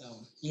 So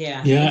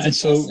yeah. And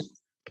so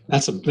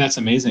that's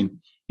amazing.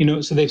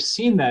 So they've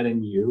seen that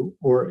in you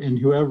or in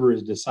whoever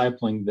is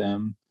discipling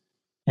them,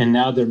 and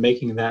now they're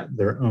making that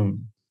their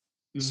own.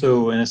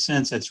 So in a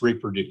sense, it's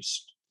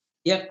reproduced.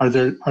 Yep. Are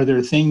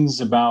there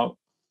things about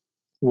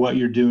what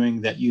you're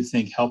doing that you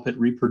think help it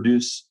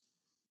reproduce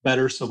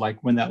better? So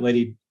like when that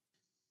lady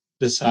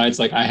decides,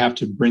 like, I have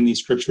to bring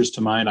these scriptures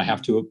to mind, I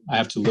have to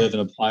live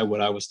and apply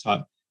what I was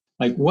taught.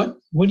 Like, what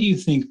do you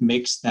think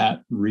makes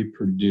that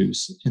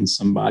reproduce in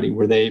somebody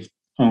where they've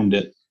owned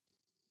it?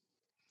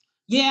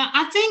 Yeah,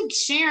 I think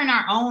sharing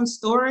our own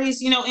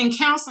stories, in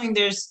counseling,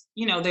 there's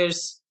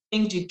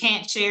things you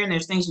can't share and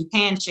there's things you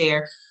can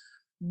share.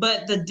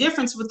 But the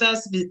difference with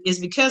us is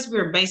because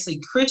we're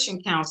basically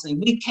Christian counseling,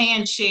 we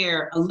can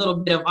share a little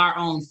bit of our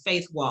own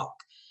faith walk.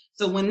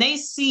 So when they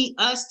see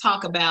us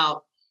talk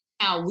about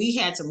how we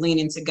had to lean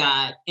into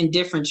God in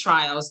different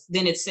trials,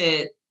 then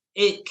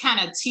it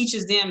kind of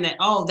teaches them that,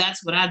 oh,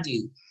 that's what I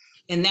do.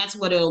 And that's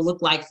what it'll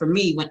look like for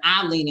me when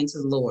I lean into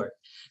the Lord.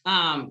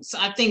 So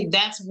I think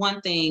that's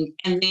one thing.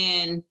 And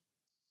then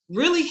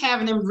really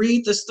having them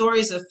read the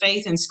stories of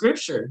faith in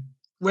scripture,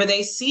 where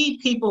they see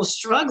people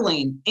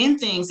struggling in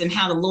things and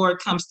how the Lord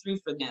comes through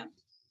for them.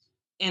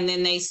 And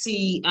then they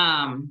see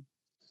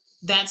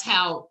that's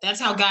how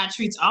God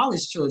treats all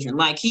his children.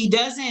 Like he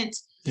doesn't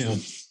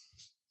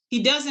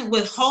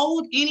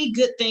withhold any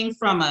good thing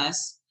from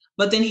us,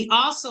 but then he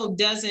also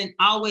doesn't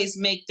always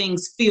make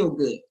things feel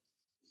good.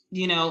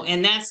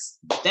 And that's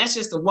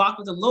just a walk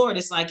with the Lord.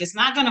 It's like, it's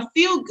not going to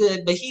feel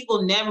good, but he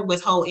will never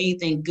withhold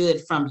anything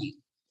good from you.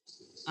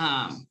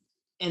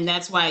 And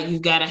that's why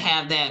you've got to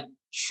have that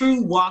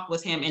true walk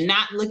with him and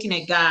not looking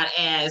at God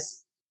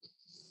as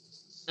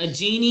a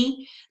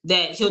genie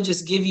that he'll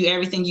just give you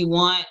everything you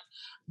want,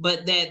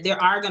 but that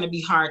there are going to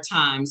be hard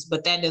times,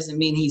 but that doesn't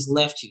mean he's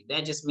left you.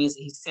 That just means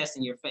that he's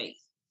testing your faith.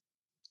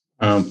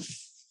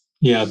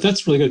 Yeah,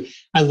 that's really good.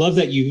 I love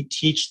that you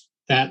teach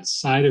that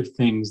side of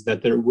things,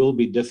 that there will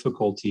be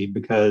difficulty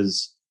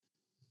because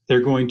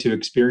they're going to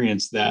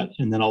experience that.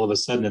 And then all of a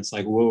sudden it's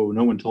like, whoa,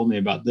 no one told me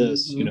about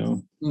this,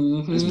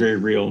 It's very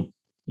real.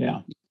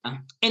 Yeah.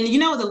 And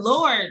the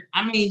Lord,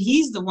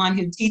 he's the one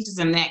who teaches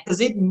them that,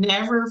 because it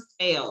never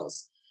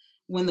fails.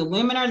 When the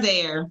women are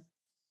there,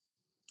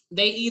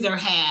 they either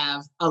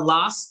have a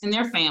loss in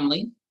their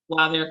family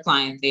while they're a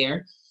client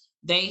there.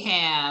 They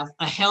have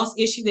a health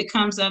issue that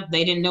comes up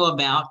they didn't know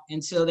about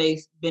until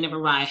they've been at a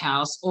Mariah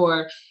House,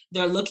 or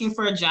they're looking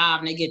for a job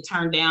and they get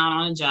turned down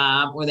on a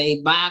job, or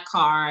they buy a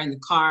car and the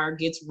car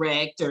gets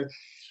wrecked.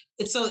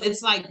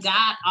 It's like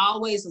God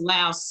always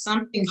allows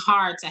something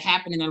hard to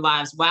happen in their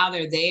lives while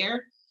they're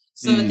there,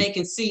 so that they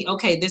can see,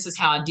 okay, this is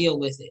how I deal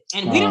with it.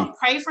 And we don't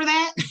pray for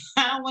that.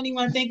 I don't want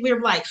anyone to think we're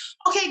like,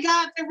 okay,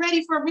 God, they're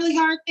ready for a really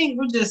hard thing.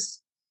 We're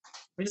just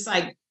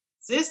like,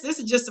 this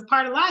is just a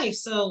part of life.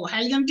 So how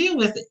are you going to deal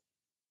with it?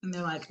 And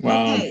they're like,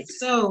 okay,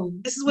 so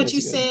this is what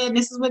you said, and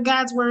this is what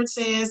God's word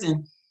says.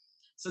 And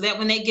so that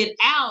when they get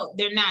out,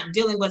 they're not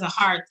dealing with a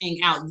hard thing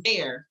out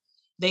there.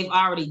 They've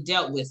already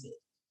dealt with it,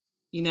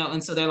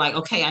 and so they're like,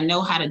 okay, I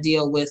know how to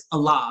deal with a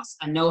loss.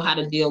 I know how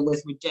to deal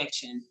with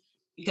rejection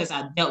because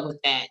I dealt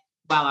with that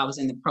while I was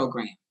in the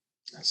program.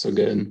 That's so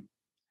good.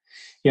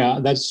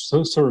 Yeah, that's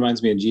so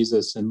reminds me of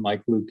Jesus and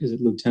like Luke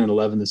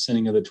 10:11, the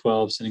sending of the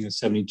 12, sending of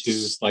 72.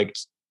 It's like,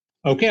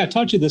 okay, I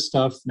taught you this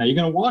stuff. Now you're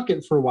going to walk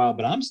it for a while,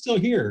 but I'm still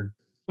here.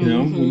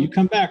 When you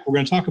come back, we're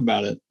going to talk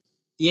about it.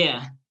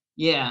 Yeah.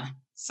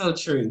 So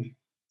true.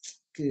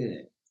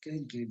 Good.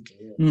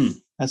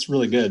 That's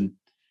really good.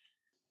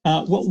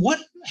 What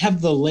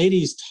have the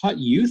ladies taught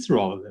you through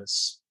all of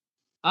this?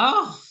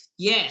 Oh,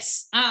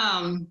 yes.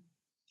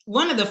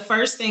 One of the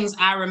first things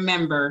I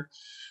remember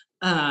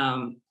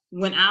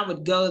when I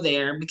would go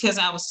there, because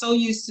I was so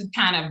used to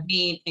kind of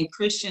being in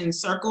Christian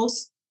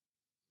circles.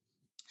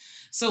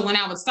 So when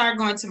I would start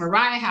going to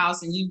Mariah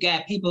House and you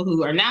got people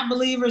who are not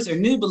believers or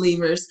new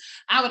believers,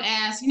 I would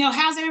ask,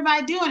 how's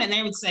everybody doing? And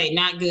they would say,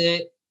 not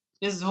good.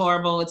 This is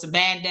horrible. It's a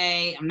bad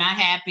day. I'm not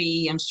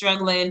happy. I'm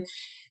struggling.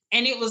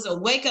 And it was a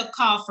wake-up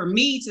call for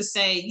me to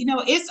say,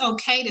 it's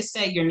okay to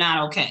say you're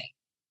not okay.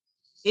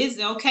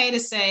 It's okay to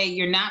say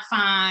you're not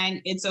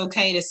fine. It's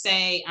okay to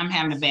say I'm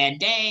having a bad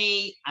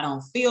day. I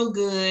don't feel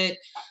good.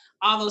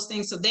 All those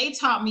things. So they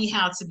taught me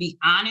how to be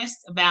honest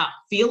about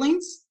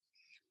feelings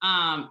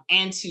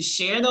and to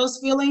share those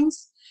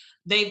feelings.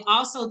 They've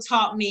also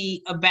taught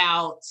me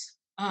about,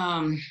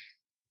 I'm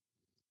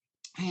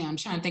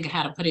trying to think of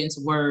how to put it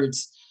into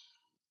words.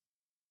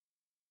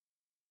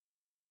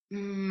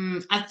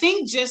 I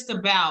think just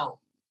about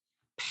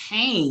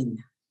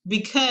pain,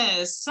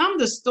 because some of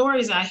the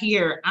stories I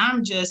hear,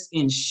 I'm just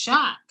in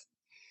shock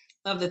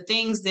of the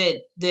things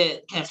that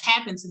have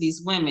happened to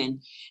these women,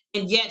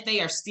 and yet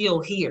they are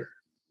still here.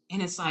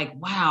 And it's like,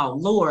 wow,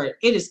 Lord,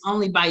 it is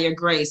only by your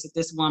grace that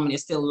this woman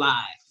is still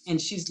alive. And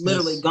she's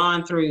literally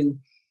gone through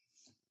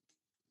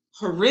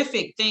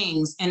horrific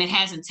things and it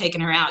hasn't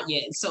taken her out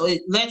yet. So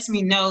it lets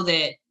me know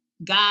that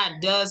God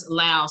does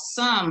allow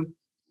some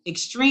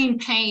extreme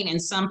pain in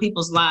some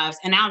people's lives.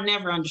 And I'll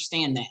never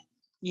understand that.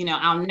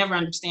 I'll never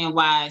understand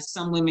why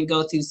some women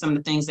go through some of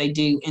the things they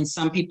do and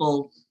some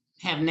people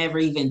have never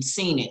even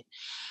seen it.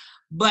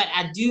 But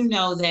I do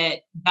know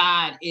that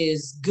God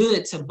is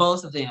good to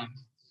both of them.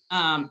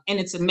 And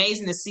it's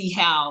amazing to see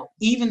how,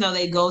 even though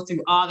they go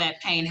through all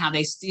that pain, how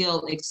they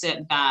still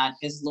accept God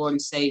as Lord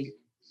and Savior.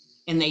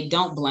 And they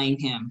don't blame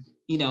him.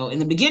 In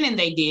the beginning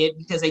they did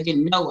because they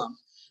didn't know him.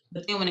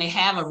 But then when they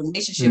have a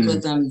relationship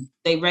with him,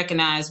 they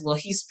recognize, well,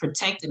 he's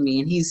protected me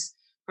and he's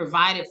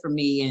provided for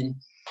me. And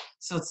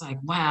so it's like,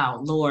 wow,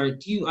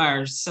 Lord, you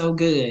are so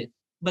good.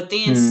 But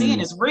then sin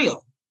is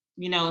real,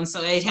 and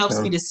so it helps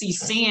me to see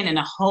sin in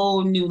a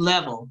whole new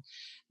level,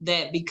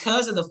 that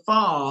because of the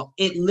fall,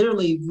 it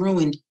literally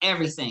ruined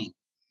everything.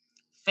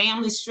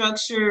 Family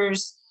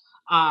structures,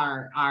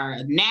 our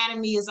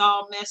anatomy is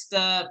all messed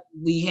up.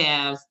 We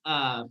have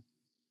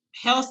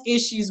health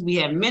issues. We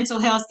have mental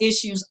health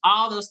issues.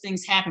 All those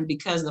things happen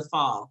because of the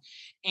fall.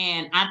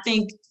 And I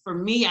think for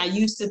me, I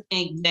used to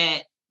think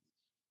that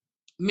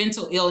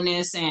mental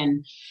illness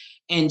and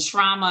and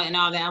trauma and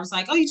all that. I was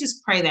like, oh, you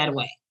just pray that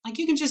away. Like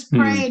you can just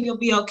pray and you'll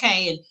be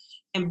okay.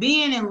 And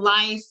being in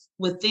life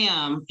with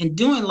them and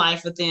doing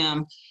life with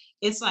them,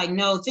 it's like,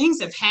 no,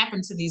 things have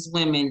happened to these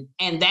women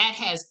and that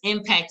has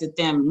impacted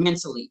them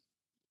mentally.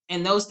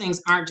 And those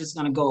things aren't just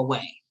going to go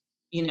away.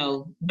 You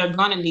know, they're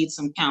going to need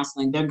some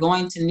counseling. They're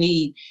going to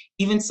need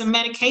even some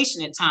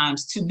medication at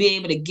times to be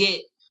able to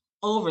get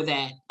over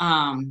that.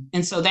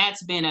 And so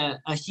that's been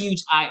a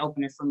huge eye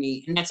opener for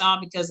me. And that's all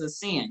because of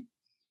sin,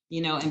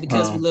 you know, and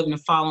because we live in a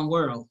fallen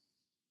world.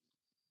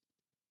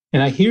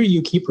 And I hear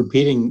you keep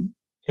repeating,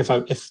 if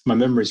my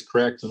memory is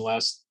correct, in the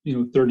last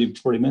 30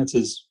 to 40 minutes,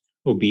 is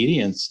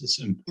obedience is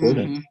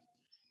important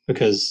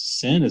because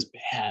sin is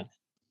bad.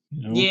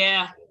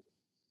 Yeah.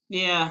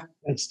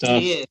 That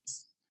stuff. It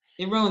is.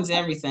 It ruins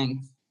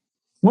everything.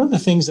 One of the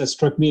things that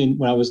struck me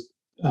when I was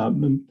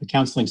the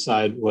counseling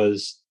side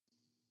was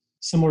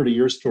similar to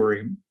your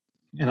story,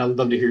 and I'd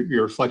love to hear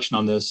your reflection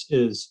on this,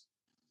 is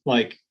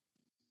like,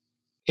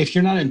 if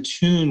you're not in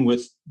tune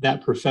with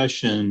that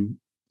profession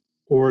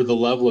or the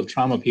level of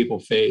trauma people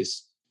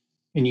face,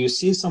 and you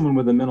see someone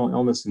with a mental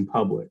illness in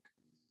public,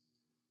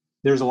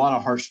 there's a lot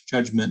of harsh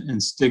judgment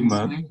and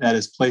stigma that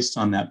is placed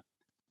on that.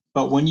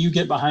 But when you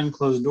get behind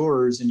closed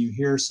doors and you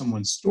hear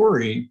someone's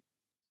story,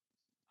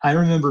 I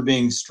remember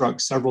being struck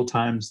several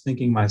times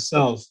thinking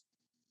myself,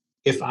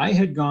 if I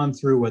had gone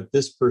through what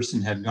this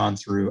person had gone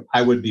through,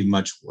 I would be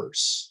much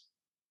worse.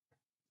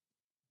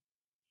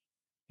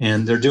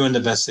 And they're doing the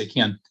best they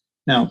can.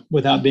 Now,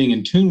 without being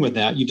in tune with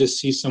that, you just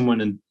see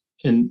someone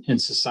in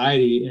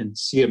society and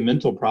see a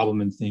mental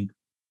problem and think,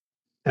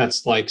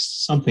 that's like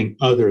something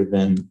other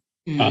than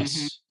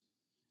us,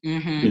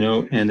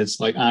 and it's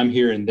like, I'm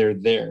here and they're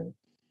there.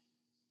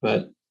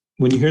 But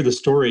when you hear the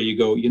story, you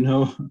go,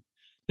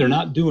 they're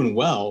not doing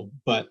well,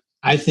 but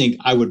I think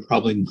I would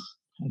probably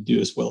do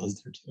as well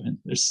as they're doing.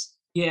 There's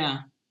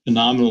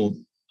phenomenal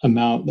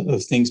amount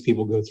of things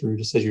people go through,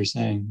 just as you're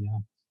saying.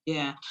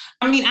 Yeah.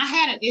 I mean, I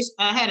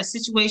had a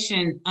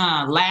situation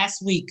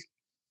last week.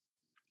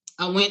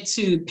 I went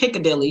to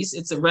Piccadilly's.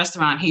 It's a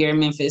restaurant here in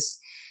Memphis.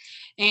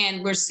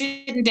 And we're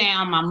sitting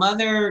down, my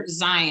mother,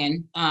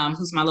 Zion,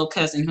 who's my little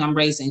cousin who I'm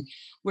raising,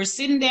 we're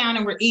sitting down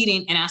and we're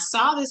eating. And I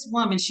saw this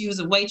woman, she was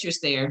a waitress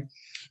there.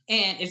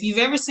 And if you've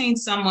ever seen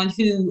someone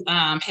who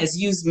has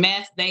used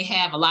meth, they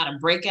have a lot of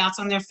breakouts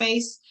on their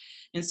face.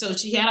 And so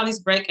she had all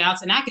these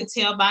breakouts, and I could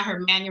tell by her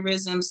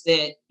mannerisms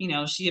that,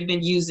 she had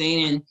been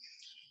using.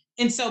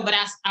 And so, but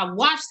I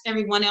watched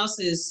everyone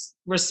else's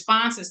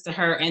responses to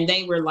her, and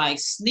they were like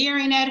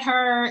sneering at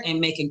her and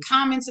making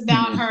comments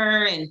about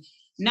her and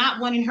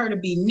not wanting her to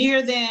be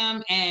near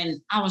them. And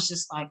I was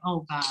just like,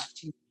 oh God,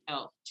 she needs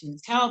help. She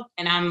needs help.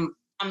 And I'm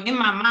in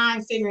my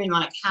mind figuring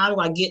like, how do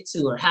I get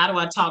to her? How do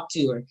I talk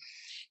to her?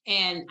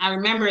 And I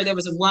remember there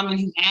was a woman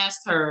who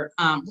asked her,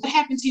 what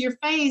happened to your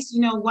face?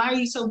 Why are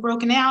you so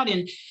broken out?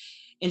 And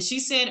she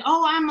said,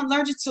 oh, I'm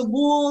allergic to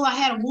wool. I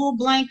had a wool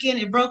blanket.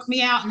 It broke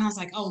me out. And I was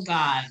like, oh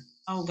God,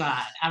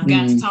 I've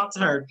got to talk to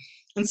her.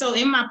 And so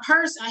in my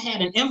purse, I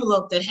had an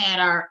envelope that had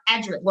our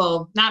address.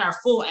 Well, not our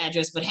full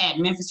address, but had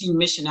Memphis Union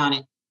Mission on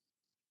it.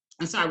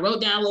 And so I wrote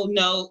down a little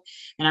note,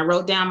 and I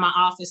wrote down my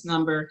office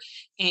number,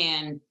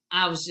 and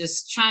I was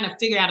just trying to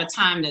figure out a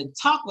time to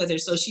talk with her.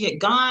 So she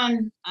had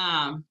gone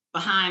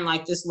behind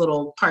like this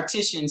little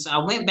partition. So I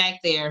went back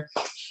there,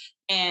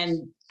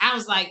 and I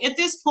was like, at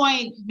this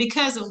point,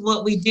 because of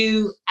what we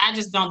do, I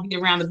just don't beat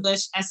around the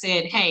bush. I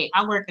said, hey,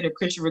 I work at a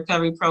Christian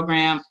recovery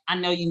program. I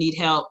know you need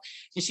help.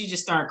 And she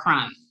just started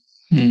crying.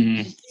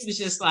 And she was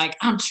just like,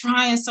 I'm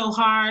trying so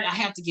hard. I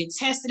have to get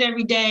tested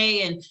every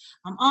day, and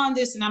I'm on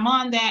this and I'm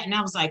on that. And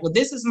I was like, well,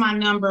 this is my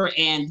number,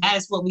 and that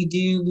is what we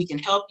do. We can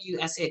help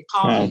you. I said,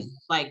 call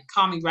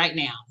me right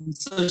now. And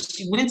so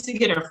she went to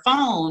get her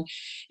phone,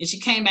 and she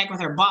came back with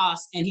her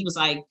boss, and he was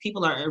like,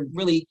 people are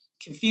really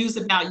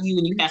confused about you,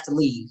 and you have to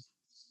leave.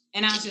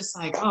 And I was just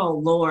like, oh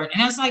Lord.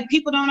 And I was like,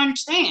 people don't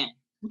understand,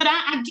 but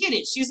I get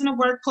it. She's in a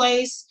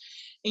workplace,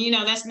 and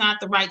that's not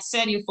the right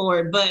setting for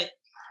it. But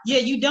yeah,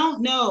 you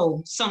don't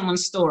know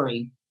someone's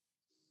story.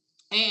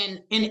 And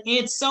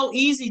it's so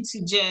easy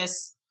to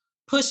just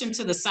push them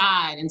to the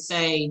side and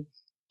say,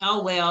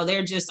 oh, well,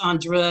 they're just on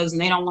drugs and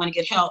they don't want to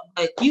get help.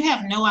 But you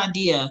have no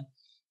idea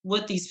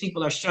what these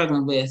people are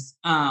struggling with.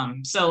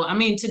 So, I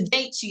mean, to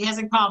date, she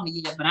hasn't called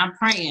me yet, but I'm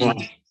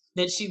praying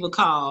that she will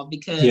call,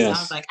 because I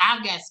was like,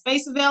 I've got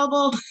space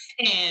available,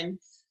 and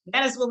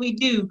that is what we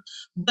do.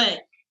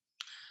 But,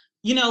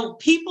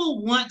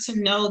 people want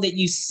to know that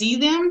you see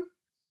them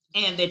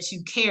and that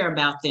you care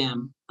about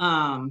them.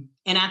 And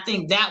I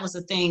think that was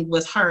the thing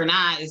with her and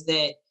I, is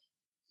that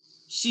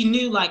she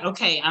knew like,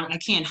 okay, I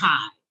can't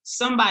hide.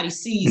 Somebody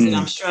sees that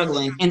I'm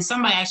struggling, and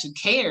somebody actually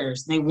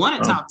cares. They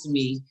want to talk to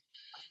me,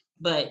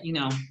 but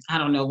I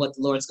don't know what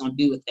the Lord's going to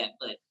do with that,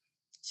 but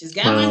she's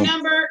got my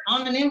number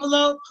on an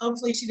envelope.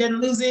 Hopefully she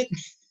doesn't lose it.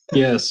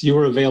 Yes, you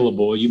were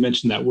available. You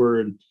mentioned that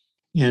word.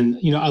 And,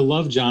 I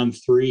love John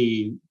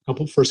 3,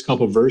 first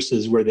couple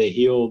verses where they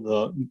heal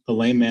the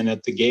lame man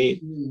at the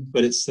gate.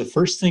 But it's the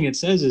first thing it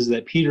says is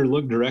that Peter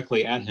looked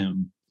directly at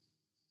him.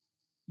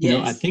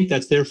 I think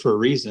that's there for a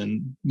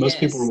reason. Most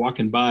people were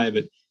walking by,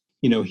 but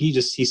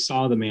he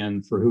saw the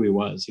man for who he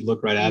was. He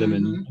looked right at him.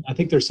 And I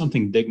think there's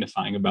something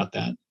dignifying about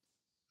that.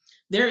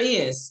 There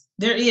is,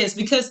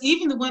 because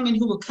even the women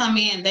who would come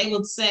in, they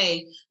would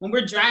say, when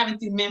we're driving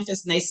through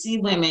Memphis and they see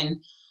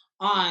women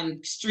on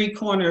street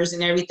corners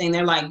and everything,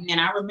 they're like, man,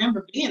 I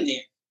remember being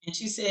there. And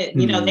she said,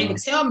 they would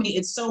tell me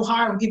it's so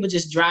hard when people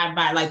just drive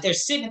by, like they're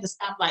sitting at the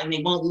stoplight and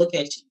they won't look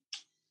at you.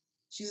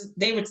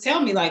 They would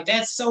tell me like,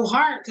 that's so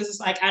hard because it's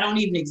like, I don't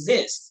even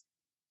exist.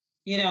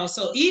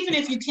 So even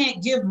if you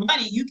can't give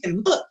money, you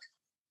can look,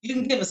 you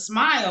can give a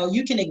smile,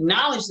 you can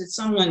acknowledge that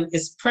someone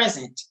is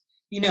present,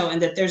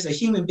 and that there's a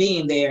human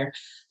being there,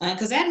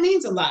 because that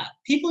means a lot.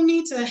 People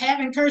need to have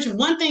encouragement.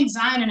 One thing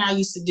Zion and I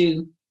used to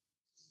do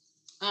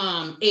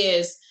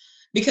is,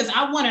 because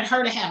I wanted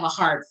her to have a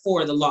heart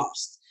for the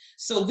lost.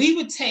 So we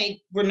would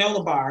take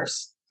granola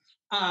bars,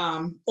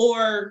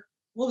 or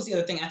what was the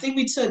other thing? I think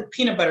we took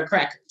peanut butter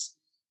crackers,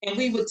 and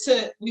we would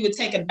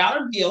take a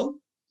dollar bill,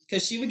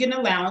 because she would get an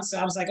allowance. So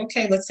I was like,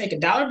 okay, let's take a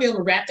dollar bill,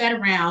 we'll wrap that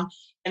around,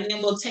 and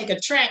then we'll take a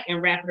track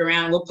and wrap it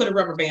around. We'll put a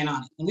rubber band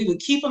on it, and we would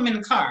keep them in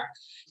the car.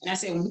 And I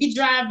said, when we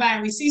drive by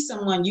and we see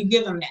someone, you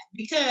give them that.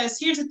 Because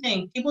here's the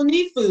thing, people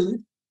need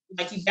food.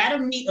 Like, you got to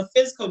meet a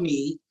physical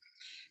need.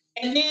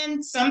 And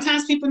then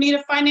sometimes people need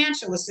a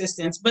financial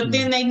assistance, but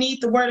then they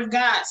need the word of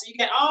God. So you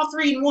get all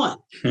three in one.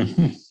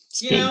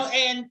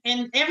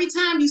 And every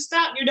time you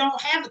stop, you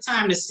don't have the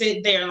time to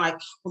sit there and like,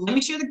 well, let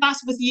me share the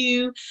gospel with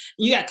you.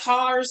 You got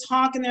cars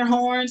honking their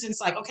horns. And it's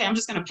like, okay, I'm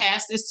just going to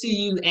pass this to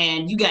you.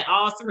 And you got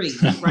all three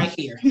right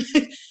here.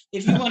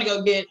 If you want to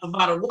go get a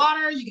bottle of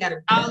water, you got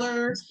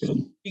 $1,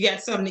 you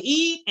got something to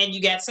eat, and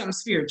you got something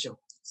spiritual.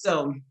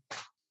 So,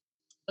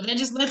 but that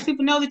just lets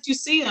people know that you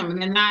see them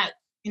and they're not,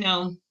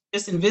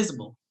 just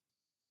invisible.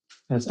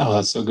 That's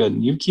so good.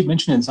 You keep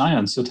mentioning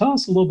Zion. So tell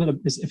us a little bit,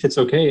 if it's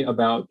okay,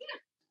 about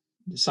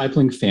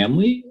discipling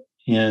family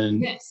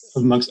and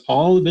amongst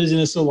all the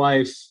busyness of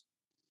life,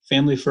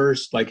 family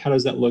first. Like, how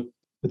does that look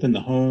within the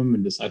home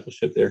and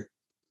discipleship there?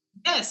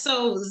 Yes.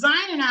 So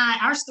Zion and I,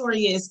 our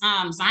story is,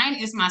 Zion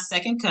is my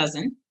second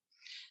cousin.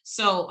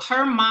 So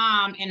her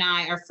mom and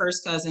I are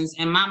first cousins,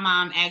 and my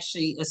mom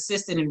actually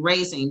assisted in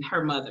raising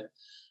her mother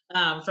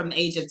from the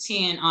age of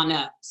 10 on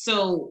up.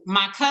 So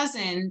my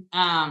cousin,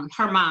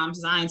 her mom,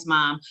 Zion's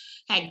mom,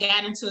 had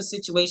gotten into a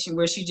situation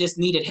where she just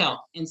needed help.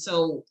 And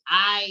so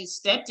I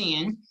stepped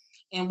in,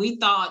 and we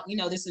thought,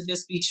 this would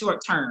just be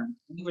short term.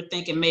 We were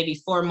thinking maybe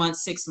 4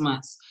 months, 6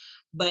 months,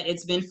 but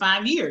it's been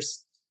 5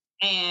 years.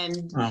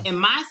 And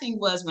my thing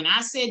was, when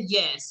I said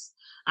yes,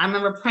 I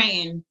remember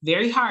praying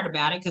very hard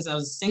about it, because I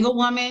was a single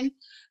woman.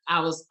 I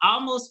was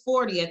almost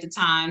 40 at the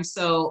time.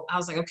 So I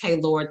was like, okay,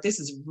 Lord, this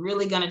is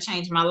really going to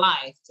change my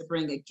life to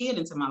bring a kid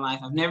into my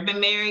life. I've never been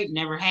married,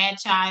 never had a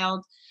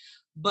child.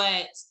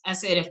 But I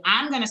said, if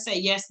I'm going to say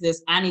yes to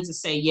this, I need to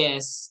say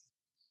yes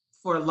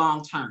for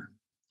long term.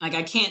 Like,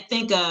 I can't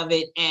think of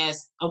it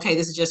as, okay,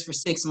 this is just for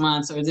 6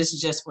 months, or this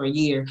is just for a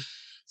year.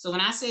 So when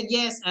I said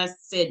yes, I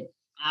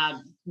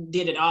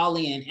did it all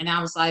in. And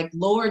I was like,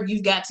 Lord,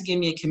 you've got to give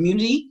me a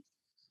community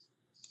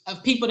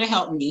of people to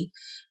help me.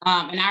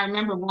 And I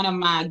remember one of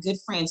my good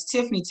friends,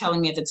 Tiffany,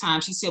 telling me at the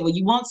time, she said, well,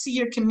 you won't see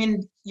your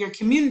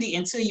community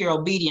until you're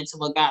obedient to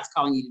what God's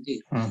calling you to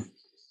do.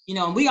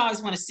 And we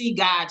always want to see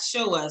God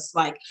show us,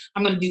 like,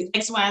 I'm going to do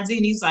X, Y, and Z.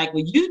 And he's like,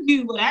 well, you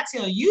do what I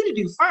tell you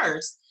to do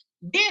first,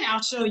 then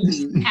I'll show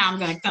you how I'm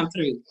going to come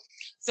through.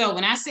 So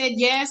when I said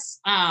yes,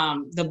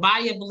 the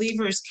body of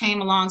believers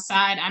came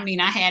alongside. I mean,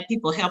 I had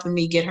people helping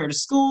me get her to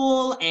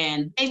school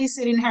and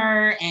babysitting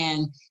her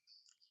and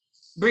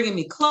bringing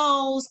me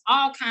clothes,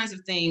 all kinds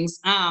of things.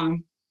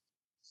 And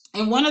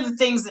one of the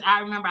things that I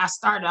remember, I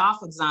started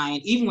off with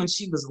Zion, even when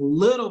she was a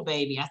little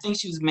baby. I think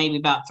she was maybe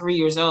about 3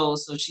 years old,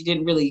 so she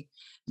didn't really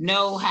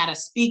know how to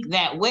speak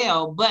that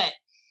well. But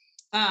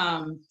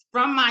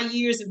from my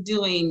years of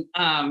doing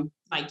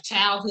like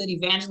childhood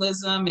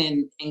evangelism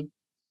and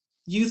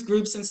youth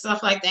groups and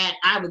stuff like that,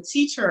 I would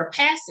teach her a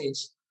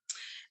passage.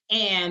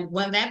 And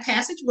when that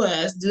passage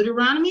was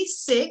Deuteronomy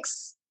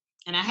 6,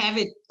 and I have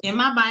it in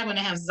my Bible, and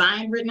I have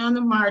Zion written on the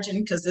margin,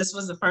 because this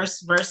was the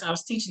first verse I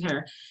was teaching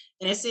her.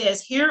 And it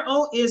says, "Hear,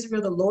 O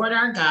Israel, the Lord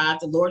our God,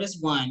 the Lord is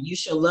one. You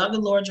shall love the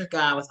Lord your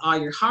God with all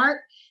your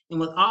heart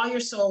and with all your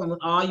soul and with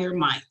all your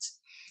might."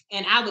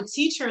 And I would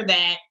teach her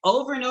that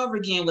over and over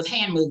again with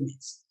hand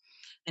movements.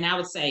 And I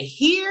would say,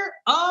 "Hear,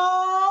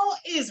 O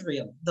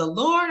Israel, the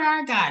Lord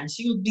our God." And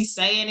she would be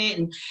saying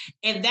it.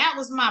 And that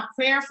was my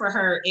prayer for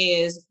her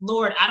is,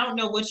 Lord, I don't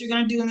know what you're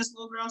going to do in this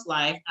little girl's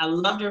life. I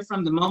loved her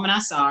from the moment I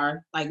saw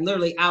her. Like,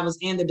 literally, I was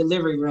in the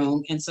delivery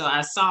room. And so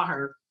I saw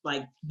her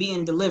like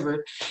being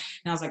delivered.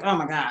 And I was like, oh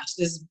my gosh,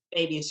 this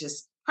baby is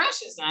just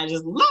precious. And I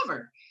just love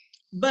her.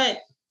 But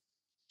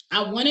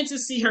I wanted to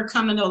see her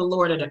come to know the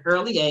Lord at an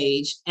early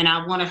age. And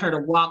I wanted her to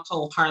walk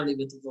wholeheartedly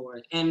with the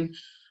Lord. And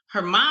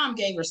her mom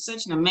gave her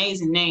such an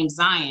amazing name,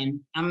 Zion.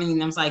 I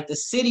mean, it was like the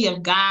city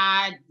of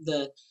God,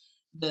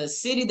 the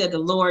city that the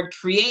Lord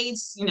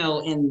creates, in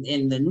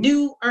the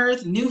new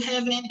earth, new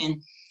heaven. And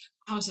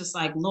I was just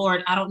like,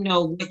 Lord, I don't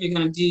know what you're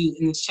going to do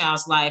in this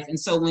child's life. And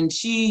so when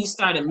she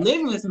started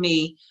living with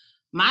me,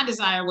 my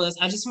desire was,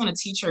 I just want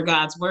to teach her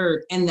God's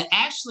word. And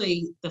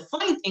the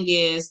funny thing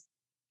is,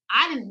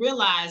 I didn't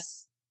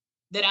realize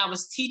that I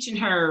was teaching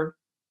her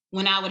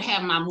when I would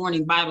have my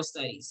morning Bible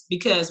studies,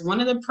 because one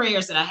of the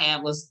prayers that I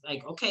had was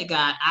like, okay,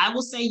 God, I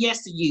will say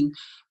yes to you,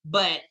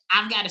 but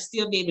I've got to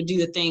still be able to do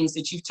the things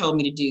that you've told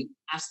me to do.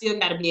 I've still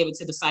got to be able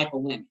to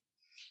disciple women.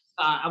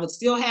 I would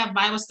still have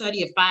Bible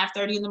study at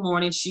 5:30 in the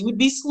morning. She would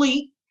be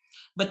asleep,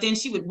 but then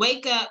she would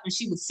wake up and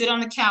she would sit on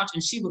the couch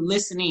and she would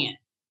listen in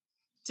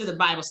to the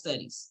Bible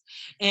studies.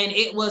 And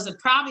it was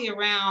probably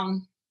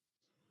around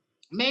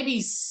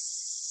maybe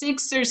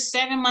 6 or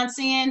 7 months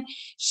in,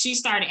 she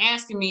started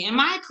asking me, am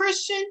I a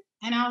Christian?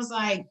 And I was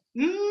like,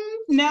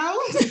 no.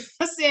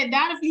 I said,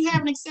 not if you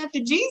haven't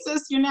accepted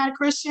Jesus, you're not a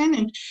Christian.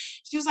 And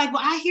she was like,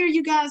 well, I hear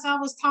you guys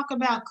always talk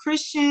about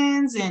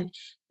Christians and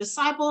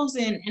disciples,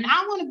 and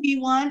I want to be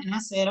one. And I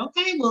said,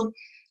 okay, well,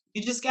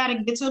 you just got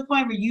to get to a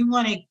point where you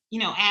want to,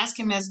 ask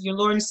him as your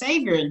Lord and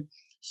Savior. And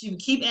she would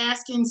keep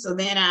asking. So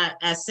then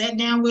I sat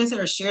down with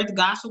her, shared the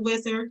gospel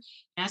with her.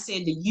 And I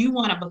said, do you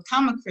want to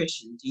become a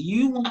Christian? Do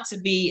you want to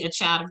be a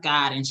child of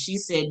God? And she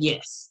said,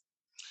 yes.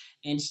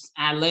 And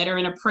I led her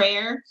in a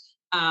prayer.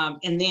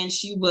 And then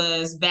she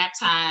was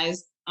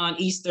baptized on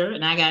Easter,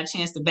 and I got a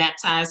chance to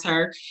baptize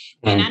her.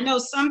 And I know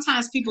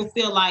sometimes people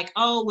feel like,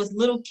 oh, with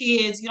little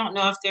kids, you don't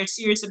know if they're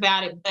serious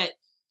about it. But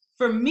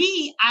for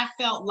me, I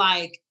felt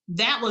like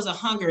that was a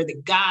hunger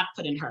that God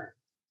put in her,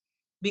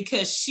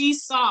 because she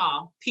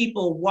saw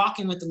people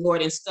walking with the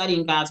Lord and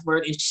studying God's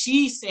word. And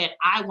she said,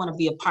 I want to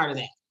be a part of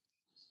that.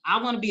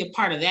 I want to be a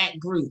part of that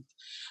group.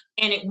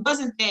 And it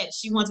wasn't that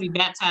she wanted to be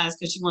baptized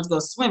because she wanted to go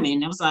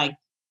swimming. I was like,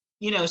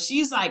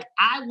 she's like,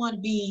 I want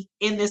to be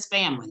in this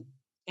family.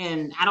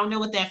 And I don't know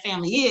what that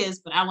family is,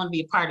 but I want to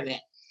be a part of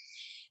that.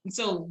 And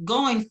so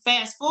going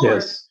fast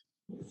forward, yes.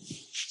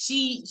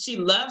 She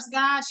loves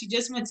God. She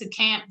just went to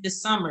camp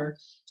this summer.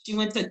 She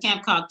went to a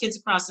camp called Kids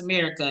Across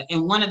America.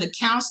 And one of the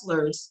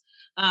counselors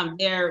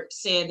there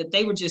said that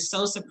they were just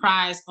so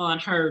surprised on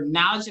her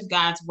knowledge of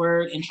God's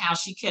word and how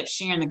she kept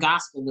sharing the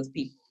gospel with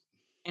people.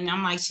 And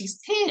I'm like, she's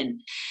 10.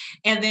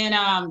 And then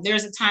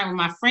there's a time when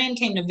my friend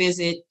came to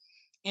visit,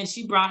 and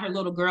she brought her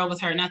little girl with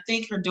her. And I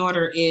think her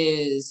daughter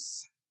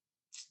is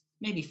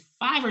maybe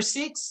 5 or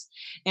 6.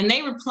 And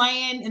they were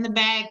playing in the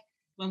back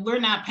when we're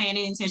not paying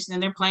any attention,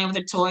 and they're playing with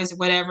their toys or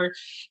whatever.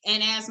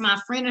 And as my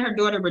friend and her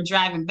daughter were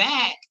driving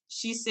back,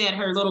 she said,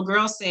 her little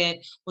girl said,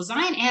 well,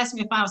 Zion asked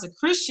me if I was a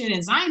Christian,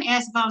 and Zion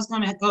asked if I was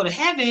going to go to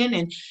heaven.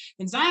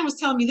 And Zion was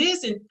telling me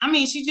this. And I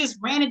mean, she just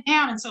ran it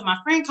down. And so my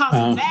friend calls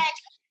me back,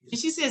 and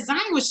she said,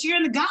 Zion was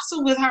sharing the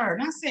gospel with her.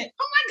 And I said,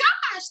 oh my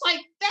gosh,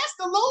 like, that's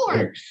the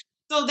Lord.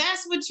 So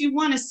that's what you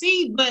want to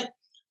see. But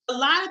a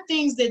lot of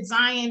things that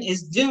Zion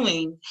is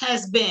doing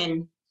has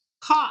been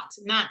caught,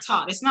 not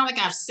taught. It's not like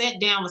I've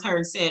sat down with her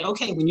and said,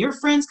 okay, when your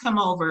friends come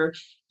over,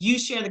 you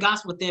share the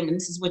gospel with them, and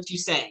this is what you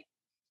say.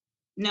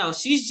 No,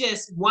 she's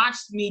just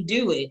watched me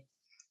do it.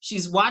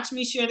 She's watched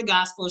me share the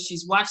gospel.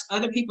 She's watched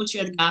other people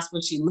share the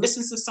gospel. She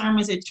listens to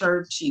sermons at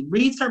church. She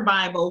reads her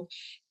Bible,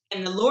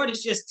 and the Lord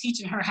is just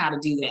teaching her how to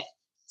do that.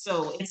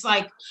 So it's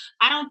like,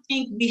 I don't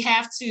think we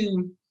have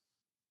to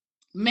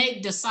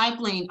make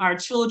discipling our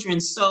children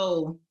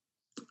so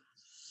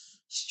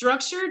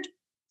structured.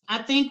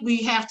 I think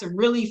we have to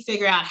really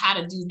figure out how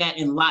to do that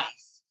in life,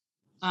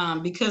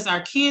 because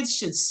our kids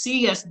should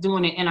see us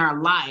doing it in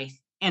our life,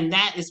 and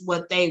that is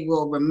what they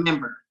will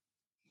remember.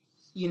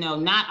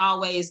 Not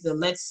always the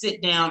let's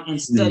sit down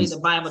and study the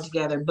Bible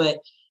together, but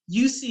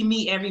you see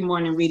me every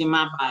morning reading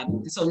my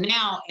Bible. And so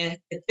now at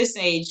this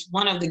age,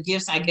 one of the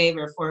gifts I gave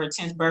her for her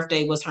 10th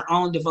birthday was her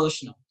own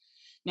devotional.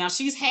 Now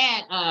she's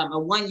had a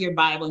 1-year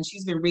Bible, and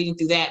she's been reading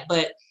through that,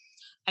 but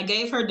I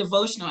gave her a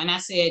devotional, and I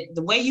said,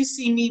 the way you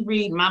see me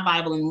read my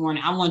Bible in the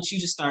morning, I want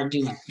you to start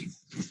doing it.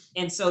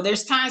 And so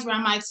there's times where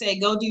I might say,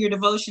 go do your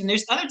devotion.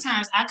 There's other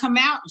times I come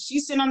out and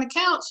she's sitting on the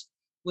couch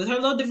with her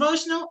little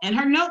devotional and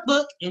her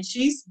notebook, and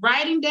she's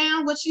writing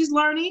down what she's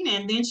learning,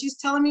 and then she's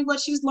telling me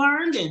what she's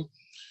learned. And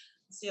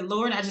I said,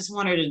 Lord, I just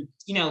want her to,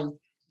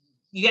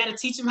 you got to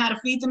teach them how to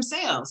feed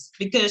themselves,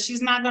 because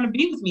she's not going to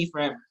be with me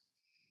forever.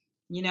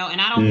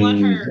 And I don't want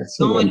her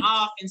going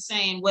off and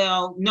saying,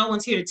 well, no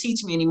one's here to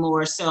teach me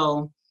anymore,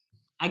 so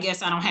I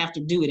guess I don't have to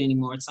do it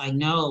anymore. It's like,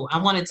 no, I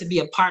want it to be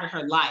a part of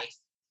her life.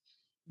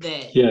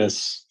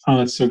 Yes. Oh,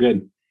 that's so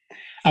good.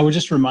 I was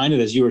just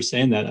reminded as you were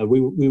saying that,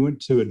 we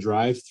went to a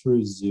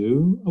drive-through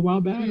zoo a while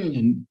back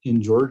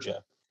in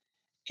Georgia.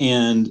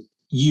 And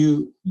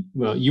you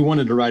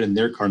wanted to ride in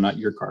their car, not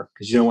your car,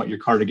 because you don't want your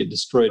car to get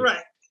destroyed.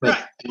 Right.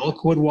 But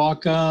elk would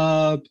walk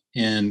up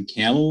and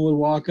camel would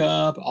walk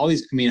up. All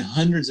these,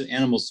 hundreds of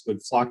animals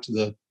would flock to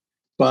the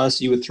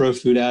bus. You would throw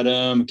food at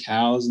them,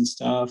 cows and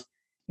stuff.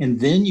 And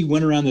then you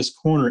went around this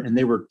corner, and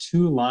there were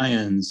 2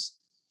 lions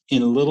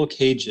in little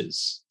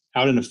cages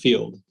out in a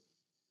field.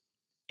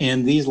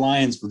 And these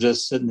lions were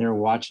just sitting there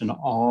watching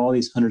all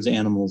these hundreds of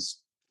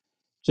animals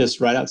just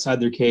right outside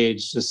their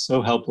cage, just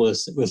so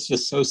helpless. It was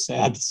just so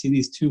sad to see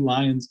these 2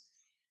 lions.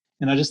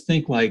 And I just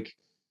think, like,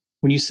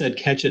 when you said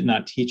catch it,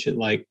 not teach it,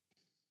 like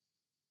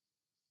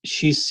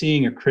she's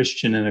seeing a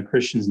Christian in a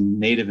Christian's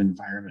native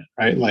environment,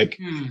 right? Like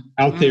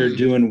out there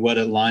doing what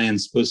a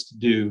lion's supposed to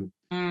do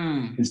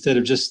instead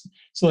of just,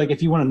 so like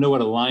if you want to know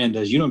what a lion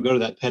does, you don't go to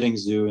that petting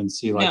zoo and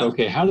see like,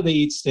 okay, how do they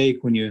eat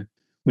steak when you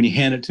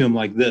hand it to them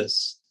like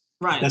this?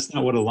 Right. That's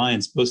not what a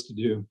lion's supposed to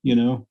do, you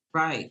know?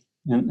 Right.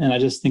 And I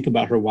just think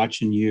about her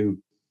watching you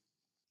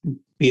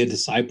be a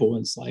disciple.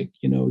 And it's like,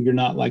 you know, you're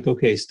not like,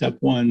 okay, step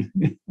one.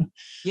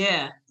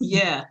 Yeah.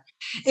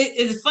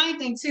 It's a funny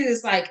thing too.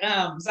 It's like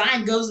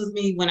Zion goes with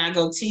me when I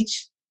go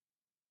teach.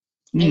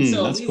 And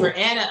so we were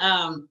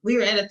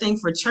at a thing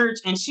for church,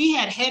 and she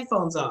had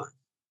headphones on.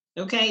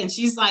 Okay. And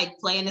she's like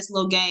playing this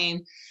little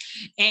game.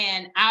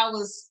 And I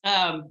was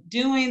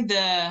doing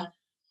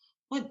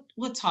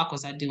what talk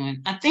was I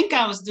doing? I think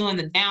I was doing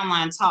the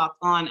downline talk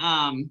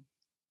on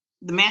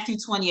the Matthew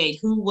 28,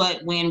 who,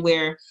 what, when,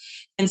 where.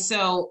 And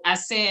so I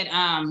said,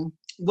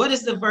 what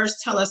does the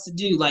verse tell us to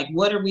do? Like,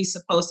 what are we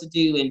supposed to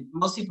do? And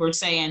most people are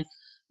saying,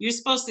 you're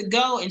supposed to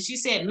go. And she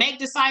said, make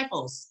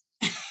disciples.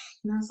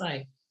 And I was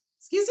like,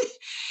 excuse me?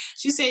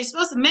 She said, you're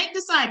supposed to make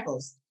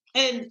disciples.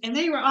 And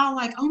they were all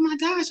like, oh my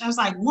gosh. I was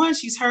like, one,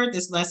 she's heard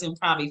this lesson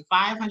probably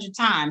 500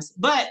 times.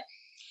 But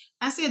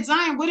I said,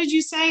 Zion, what did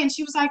you say? And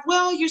she was like,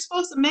 well, you're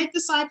supposed to make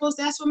disciples.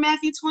 That's what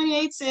Matthew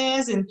 28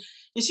 says. And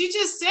she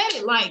just said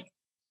it like,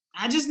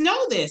 I just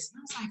know this. And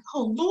I was like,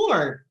 oh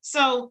Lord.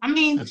 So, I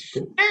mean,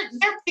 cool.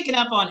 they're picking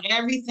up on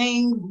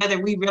everything,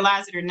 whether we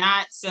realize it or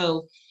not.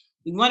 So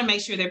we want to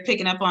make sure they're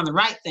picking up on the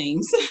right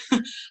things.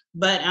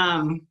 But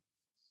I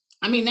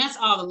mean, that's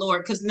all the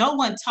Lord, because no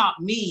one taught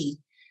me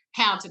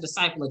how to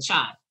disciple a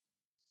child.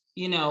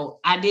 You know,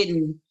 I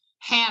didn't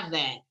have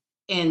that.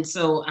 And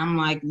so I'm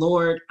like,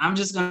 Lord, I'm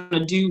just going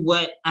to do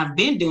what I've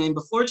been doing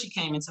before she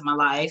came into my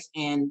life.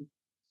 And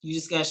you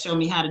just got to show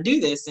me how to do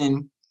this.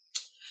 And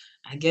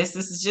I guess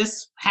this is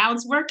just how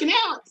it's working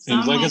out. So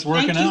Seems like it's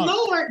working out. Thank you,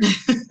 Lord.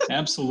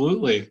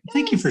 Absolutely.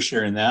 Thank you for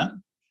sharing that.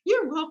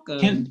 You're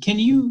welcome. Can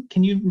you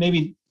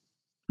maybe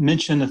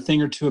mention a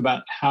thing or two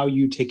about how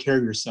you take care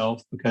of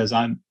yourself? Because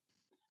I'm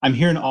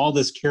hearing all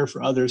this care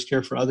for others,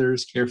 care for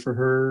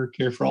her,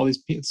 care for all these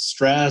people,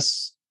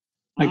 stress.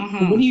 Like,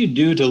 what do you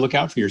do to look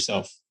out for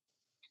yourself?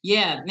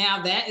 Yeah,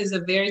 now that is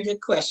a very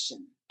good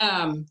question.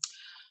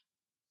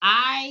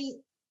 I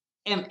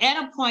am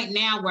at a point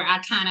now where I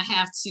kind of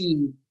have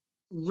to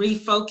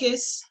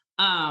refocus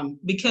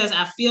because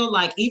I feel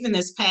like even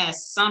this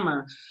past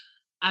summer,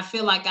 I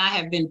feel like I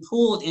have been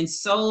pulled in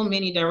so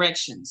many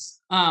directions.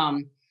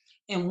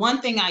 And one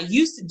thing I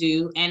used to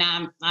do, and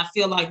I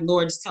feel like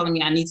Lord is telling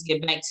me I need to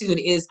get back to it,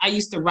 is I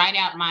used to write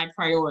out my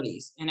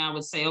priorities. And I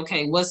would say,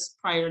 okay, what's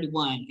priority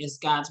one? Is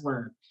God's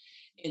word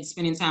and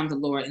spending time with the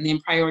Lord. And then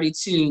priority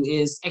two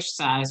is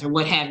exercise or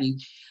what have you.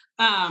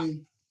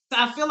 So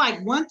I feel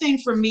like one thing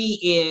for me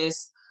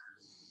is,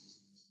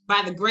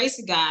 by the grace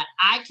of God,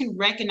 I can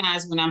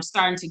recognize when I'm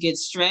starting to get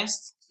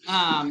stressed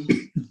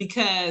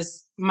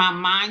because my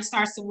mind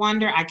starts to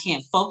wander. I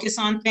can't focus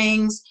on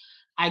things.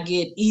 I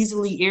get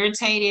easily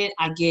irritated.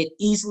 I get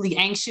easily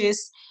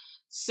anxious.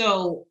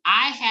 So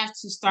I have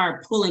to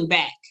start pulling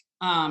back.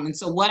 And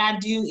so what I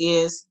do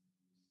is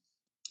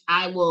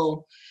I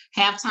will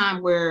have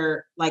time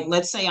where, like,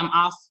 let's say I'm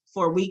off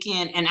for a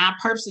weekend and I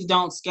purposely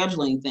don't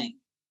schedule anything.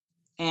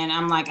 And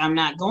I'm like, I'm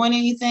not going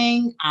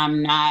anything.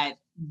 I'm not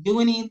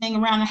doing anything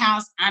around the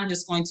house. I'm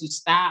just going to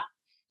stop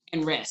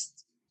and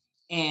rest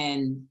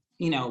and,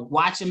 you know,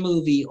 watch a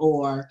movie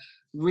or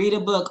read a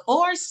book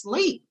or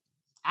sleep.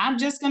 I'm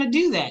just going to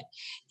do that.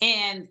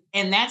 And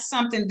that's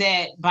something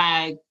that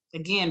by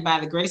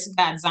the grace of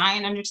God,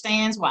 Zion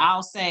understands. Well,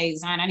 I'll say,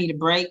 Zion, I need a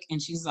break.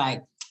 And she's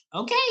like,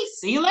 okay,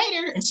 see you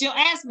later. And she'll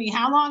ask me,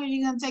 how long are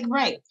you going to take a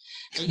break?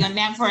 Are you going to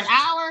nap for an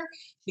hour?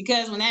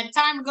 Because when that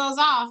timer goes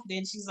off,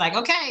 then she's like,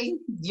 okay,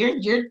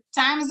 your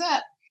time is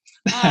up.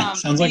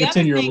 Sounds like a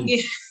 10-year-old.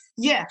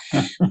 Yeah.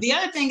 The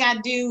other thing I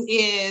do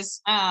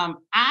is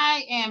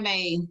I am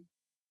a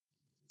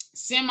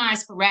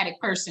semi-sporadic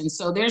person.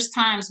 So there's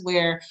times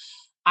where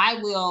I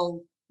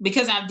will,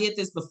 because I did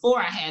this before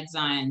I had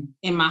Zion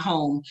in my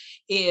home,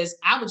 is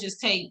I would just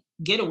take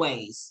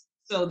getaways.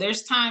 So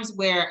there's times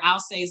where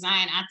I'll say,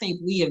 Zion, I think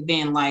we have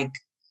been like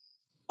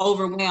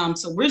overwhelmed.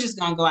 So we're just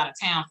going to go out of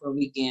town for a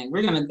weekend.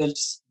 We're going to go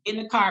just get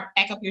in the car,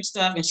 pack up your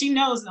stuff. And she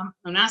knows them.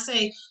 And I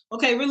say,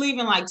 okay, we're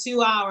leaving like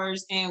 2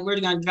 hours and we're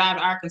going to drive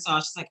to Arkansas.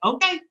 She's like,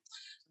 okay,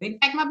 let me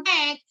pack my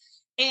bag.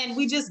 And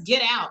we just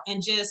get out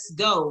and just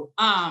go.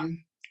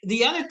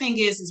 The other thing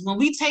is when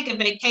we take a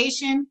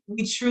vacation,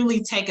 we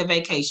truly take a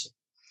vacation,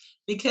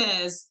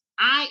 because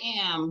I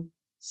am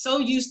so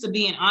used to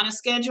being on a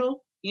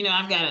schedule. You know,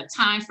 I've got a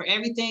time for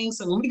everything.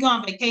 So when we go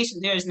on vacation,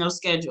 there is no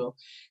schedule.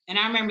 And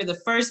I remember the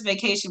first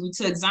vacation we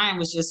took, Zion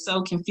was just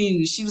so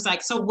confused. She was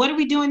like, so what are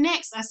we doing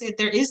next? I said,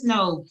 there is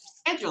no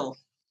schedule.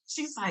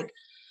 She's like,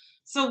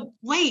 so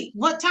wait,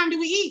 what time do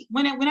we eat?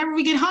 Whenever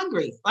we get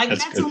hungry. Like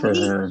that's good for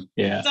her.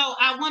 Yeah. So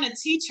I want to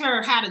teach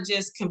her how to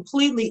just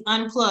completely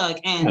unplug.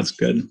 And that's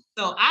good.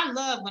 So I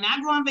love when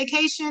I go on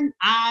vacation,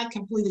 I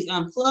completely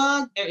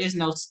unplug. There is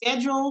no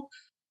schedule.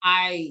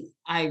 I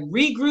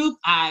regroup,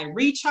 I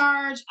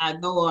recharge, I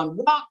go on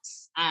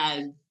walks,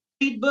 I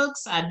read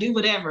books, I do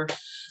whatever.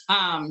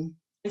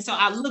 And so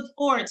I look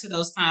forward to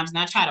those times, and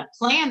I try to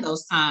plan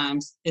those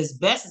times as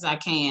best as I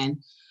can.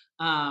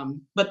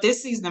 But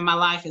this season of my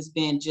life has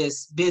been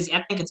just busy.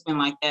 I think it's been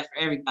like that for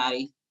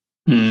everybody,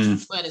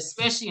 but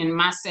especially in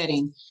my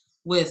setting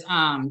with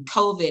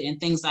COVID and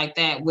things like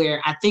that,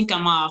 where I think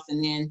I'm off,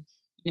 and then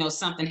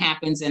something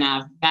happens and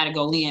I've got to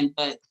go in.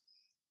 But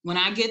when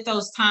I get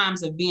those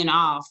times of being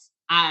off,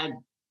 I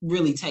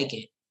really take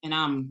it, and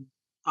I'm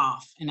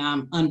off and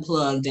I'm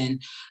unplugged. And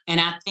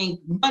I think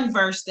one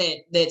verse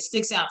that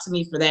sticks out to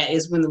me for that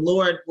is when the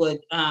Lord would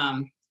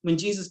when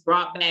Jesus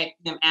brought back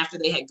them after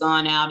they had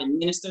gone out and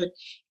ministered,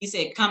 he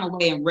said, "Come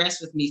away and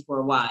rest with me for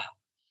a while."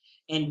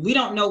 And we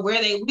don't know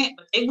where they went,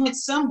 but they went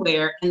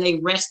somewhere and they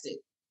rested.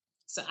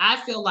 So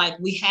I feel like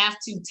we have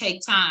to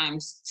take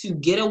times to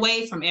get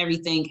away from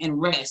everything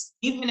and rest.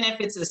 Even if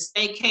it's a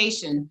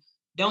staycation,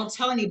 don't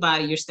tell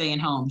anybody you're staying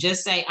home.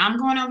 Just say, "I'm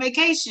going on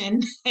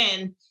vacation."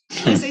 And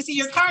unless they see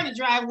your car in the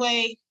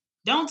driveway,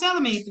 don't tell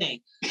them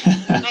anything.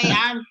 Say,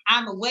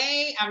 I'm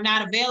away, I'm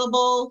not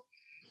available,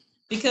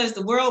 because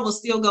the world will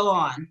still go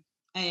on.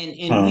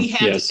 And we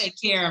have to take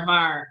care of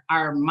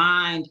our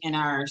mind and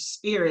our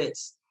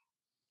spirits,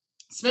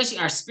 especially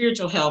our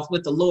spiritual health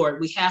with the Lord.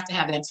 We have to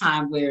have that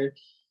time where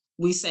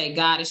we say,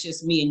 "God, it's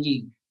just me and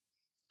you."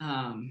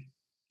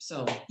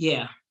 So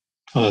yeah.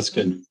 Oh, that's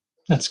good.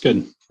 That's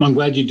good. I'm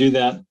glad you do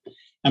that.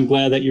 I'm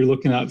glad that you're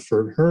looking out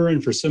for her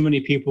and for so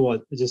many people.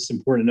 It's just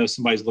important to know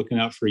somebody's looking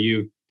out for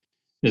you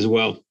as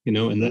well,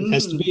 and that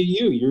has to be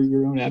you. You're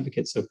your own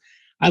advocate. So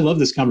I love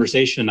this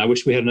conversation. I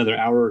wish we had another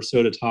hour or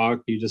so to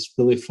talk. You're just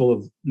really full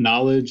of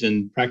knowledge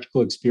and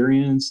practical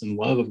experience and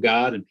love of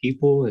God and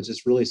people. It's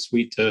just really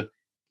sweet to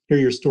hear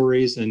your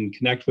stories and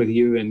connect with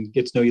you and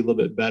get to know you a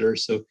little bit better.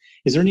 So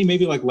is there any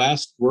maybe like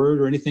last word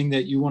or anything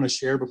that you want to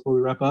share before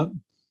we wrap up?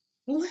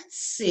 Let's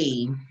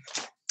see.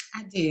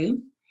 I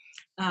do.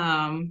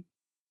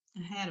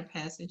 I had a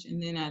passage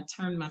and then I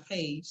turned my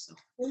page. So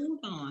hold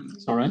on.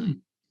 It's all right.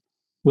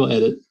 We'll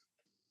edit.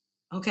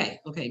 Okay.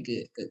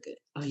 Good.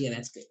 Oh yeah,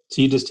 that's good.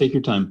 So you just take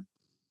your time.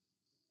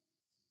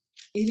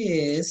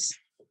 It's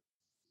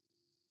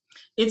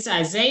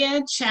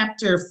Isaiah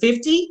chapter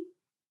 50.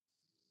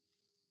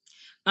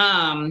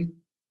 And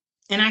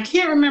I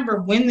can't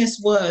remember when this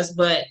was,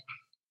 but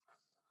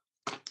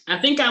I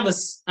think I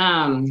was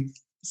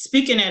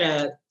speaking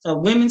at a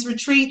women's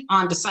retreat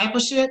on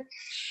discipleship.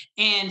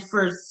 And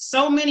for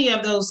so many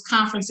of those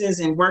conferences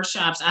and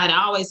workshops, I'd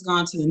always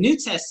gone to the New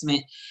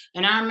Testament.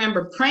 And I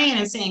remember praying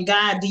and saying,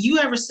 "God, do you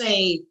ever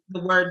say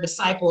the word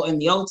disciple in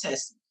the Old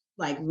Testament?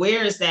 Like,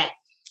 where is that?"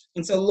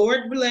 And so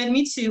Lord led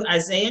me to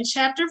Isaiah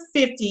chapter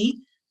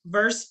 50,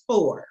 verse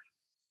 4.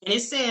 And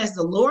it says,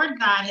 "The Lord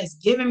God has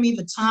given me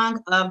the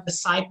tongue of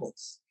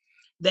disciples,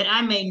 that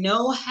I may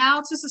know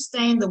how to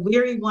sustain the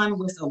weary one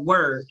with a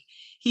word.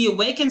 He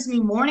awakens me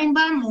morning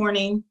by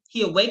morning.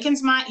 He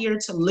awakens my ear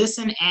to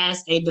listen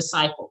as a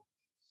disciple."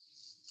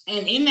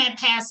 And in that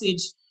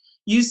passage,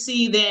 you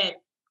see that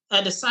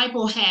a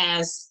disciple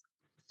has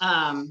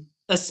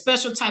a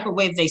special type of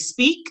way they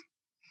speak,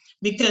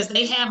 because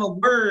they have a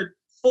word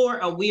for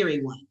a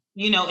weary one.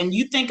 And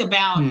you think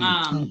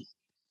about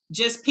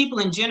just people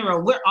in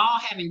general, we're all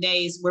having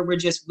days where we're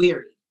just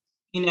weary.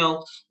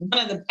 One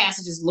of the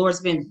passages the Lord's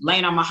been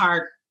laying on my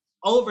heart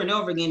over and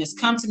over again is,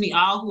 "Come to me,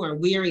 all who are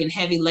weary and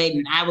heavy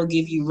laden, I will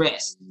give you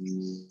rest."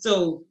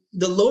 So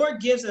the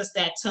Lord gives us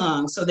that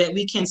tongue so that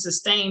we can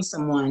sustain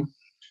someone.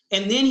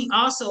 And then he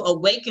also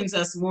awakens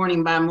us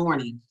morning by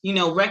morning,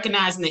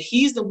 recognizing that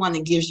he's the one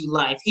that gives you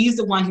life. He's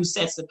the one who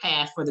sets the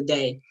path for the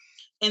day.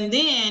 And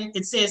then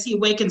it says he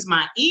awakens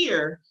my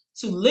ear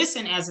to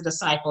listen as a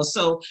disciple.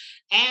 So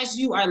as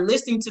you are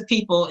listening to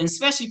people, and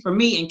especially for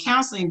me in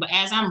counseling, but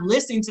as I'm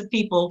listening to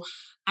people,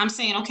 I'm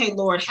saying, "Okay,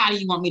 Lord, how do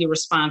you want me to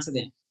respond to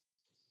them?"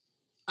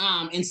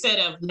 Instead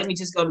of, "Let me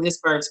just go to this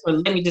verse," or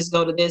 "Let me just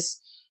go to this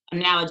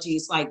analogy."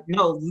 It's like,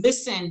 no,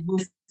 listen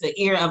with the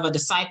ear of a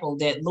disciple,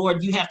 that,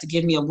 "Lord, you have to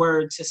give me a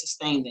word to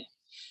sustain them."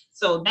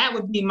 So that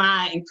would be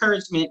my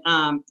encouragement,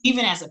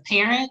 even as a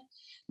parent,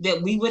 that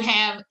we would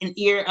have an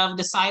ear of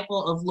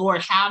disciple of,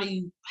 "Lord, how do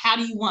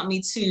you want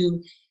me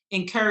to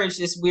encourage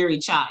this weary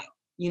child?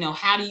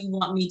 How do you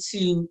want me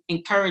to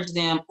encourage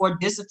them or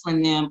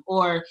discipline them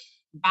or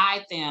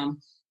guide them,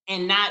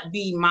 and not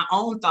be my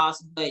own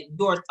thoughts, but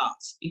your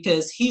thoughts?"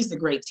 Because he's the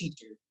great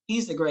teacher.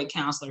 He's the great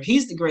counselor.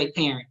 He's the great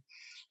parent.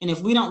 And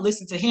if we don't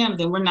listen to him,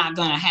 then we're not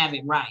going to have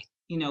it right.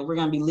 We're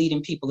going to be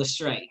leading people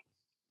astray.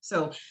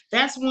 So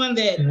that's one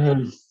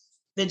that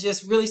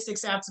just really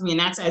sticks out to me. And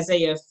that's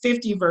Isaiah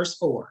 50, verse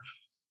 4.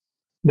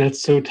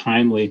 That's so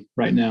timely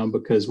right now,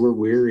 because we're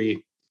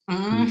weary,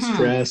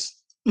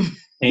 stressed,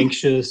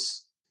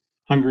 anxious,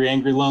 hungry,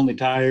 angry, lonely,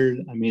 tired.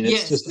 I mean,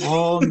 it's just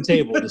all on the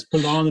table. Just put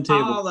it all on the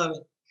table. All of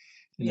it.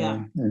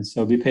 Yeah. And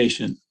so be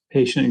patient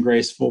and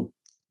graceful.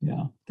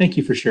 Yeah. Thank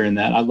you for sharing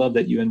that. I love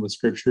that you end with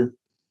scripture,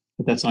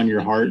 that's on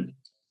your heart.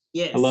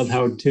 Yes. I love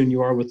how in tune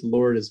you are with the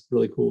Lord. It's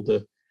really cool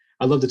to,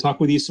 I'd love to talk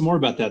with you some more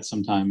about that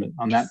sometime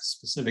on that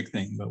specific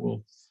thing, but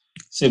we'll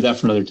save that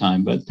for another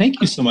time. But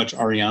thank you so much,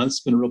 Ariyana. It's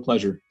been a real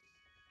pleasure.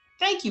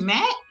 Thank you,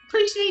 Matt.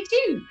 Appreciate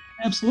you.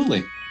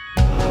 Absolutely.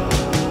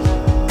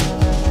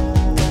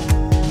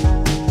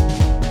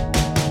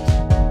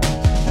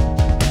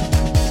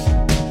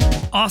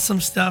 Awesome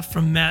stuff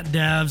from Matt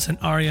Dabbs and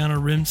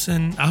Ariyana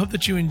Rimson. I hope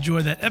that you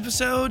enjoyed that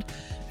episode,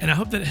 and I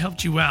hope that it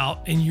helped you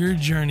out in your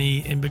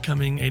journey in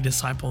becoming a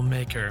disciple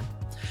maker.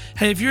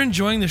 Hey, if you're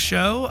enjoying the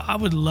show, I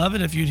would love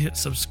it if you'd hit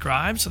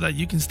subscribe so that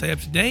you can stay up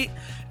to date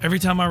every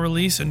time I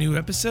release a new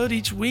episode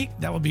each week.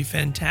 That would be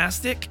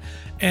fantastic.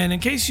 And in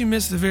case you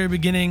missed the very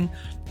beginning,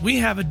 we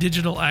have a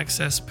digital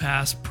access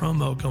pass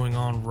promo going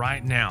on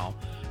right now.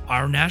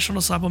 Our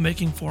National Disciple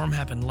Making Forum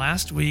happened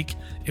last week.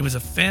 It was a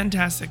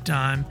fantastic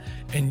time.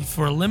 And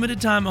for a limited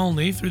time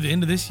only through the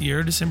end of this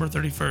year, December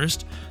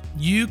 31st,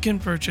 you can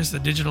purchase the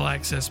digital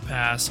access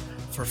pass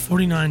for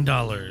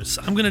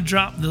 $49. I'm going to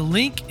drop the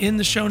link in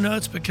the show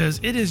notes because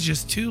it is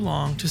just too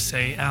long to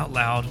say out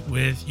loud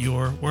with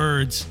your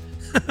words.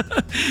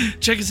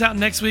 Check us out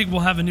next week.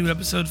 We'll have a new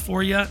episode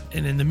for you.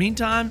 And in the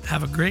meantime,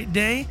 have a great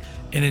day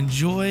and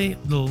enjoy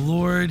the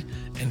Lord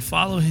and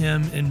follow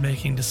him in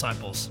making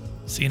disciples.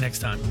 See you next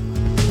time.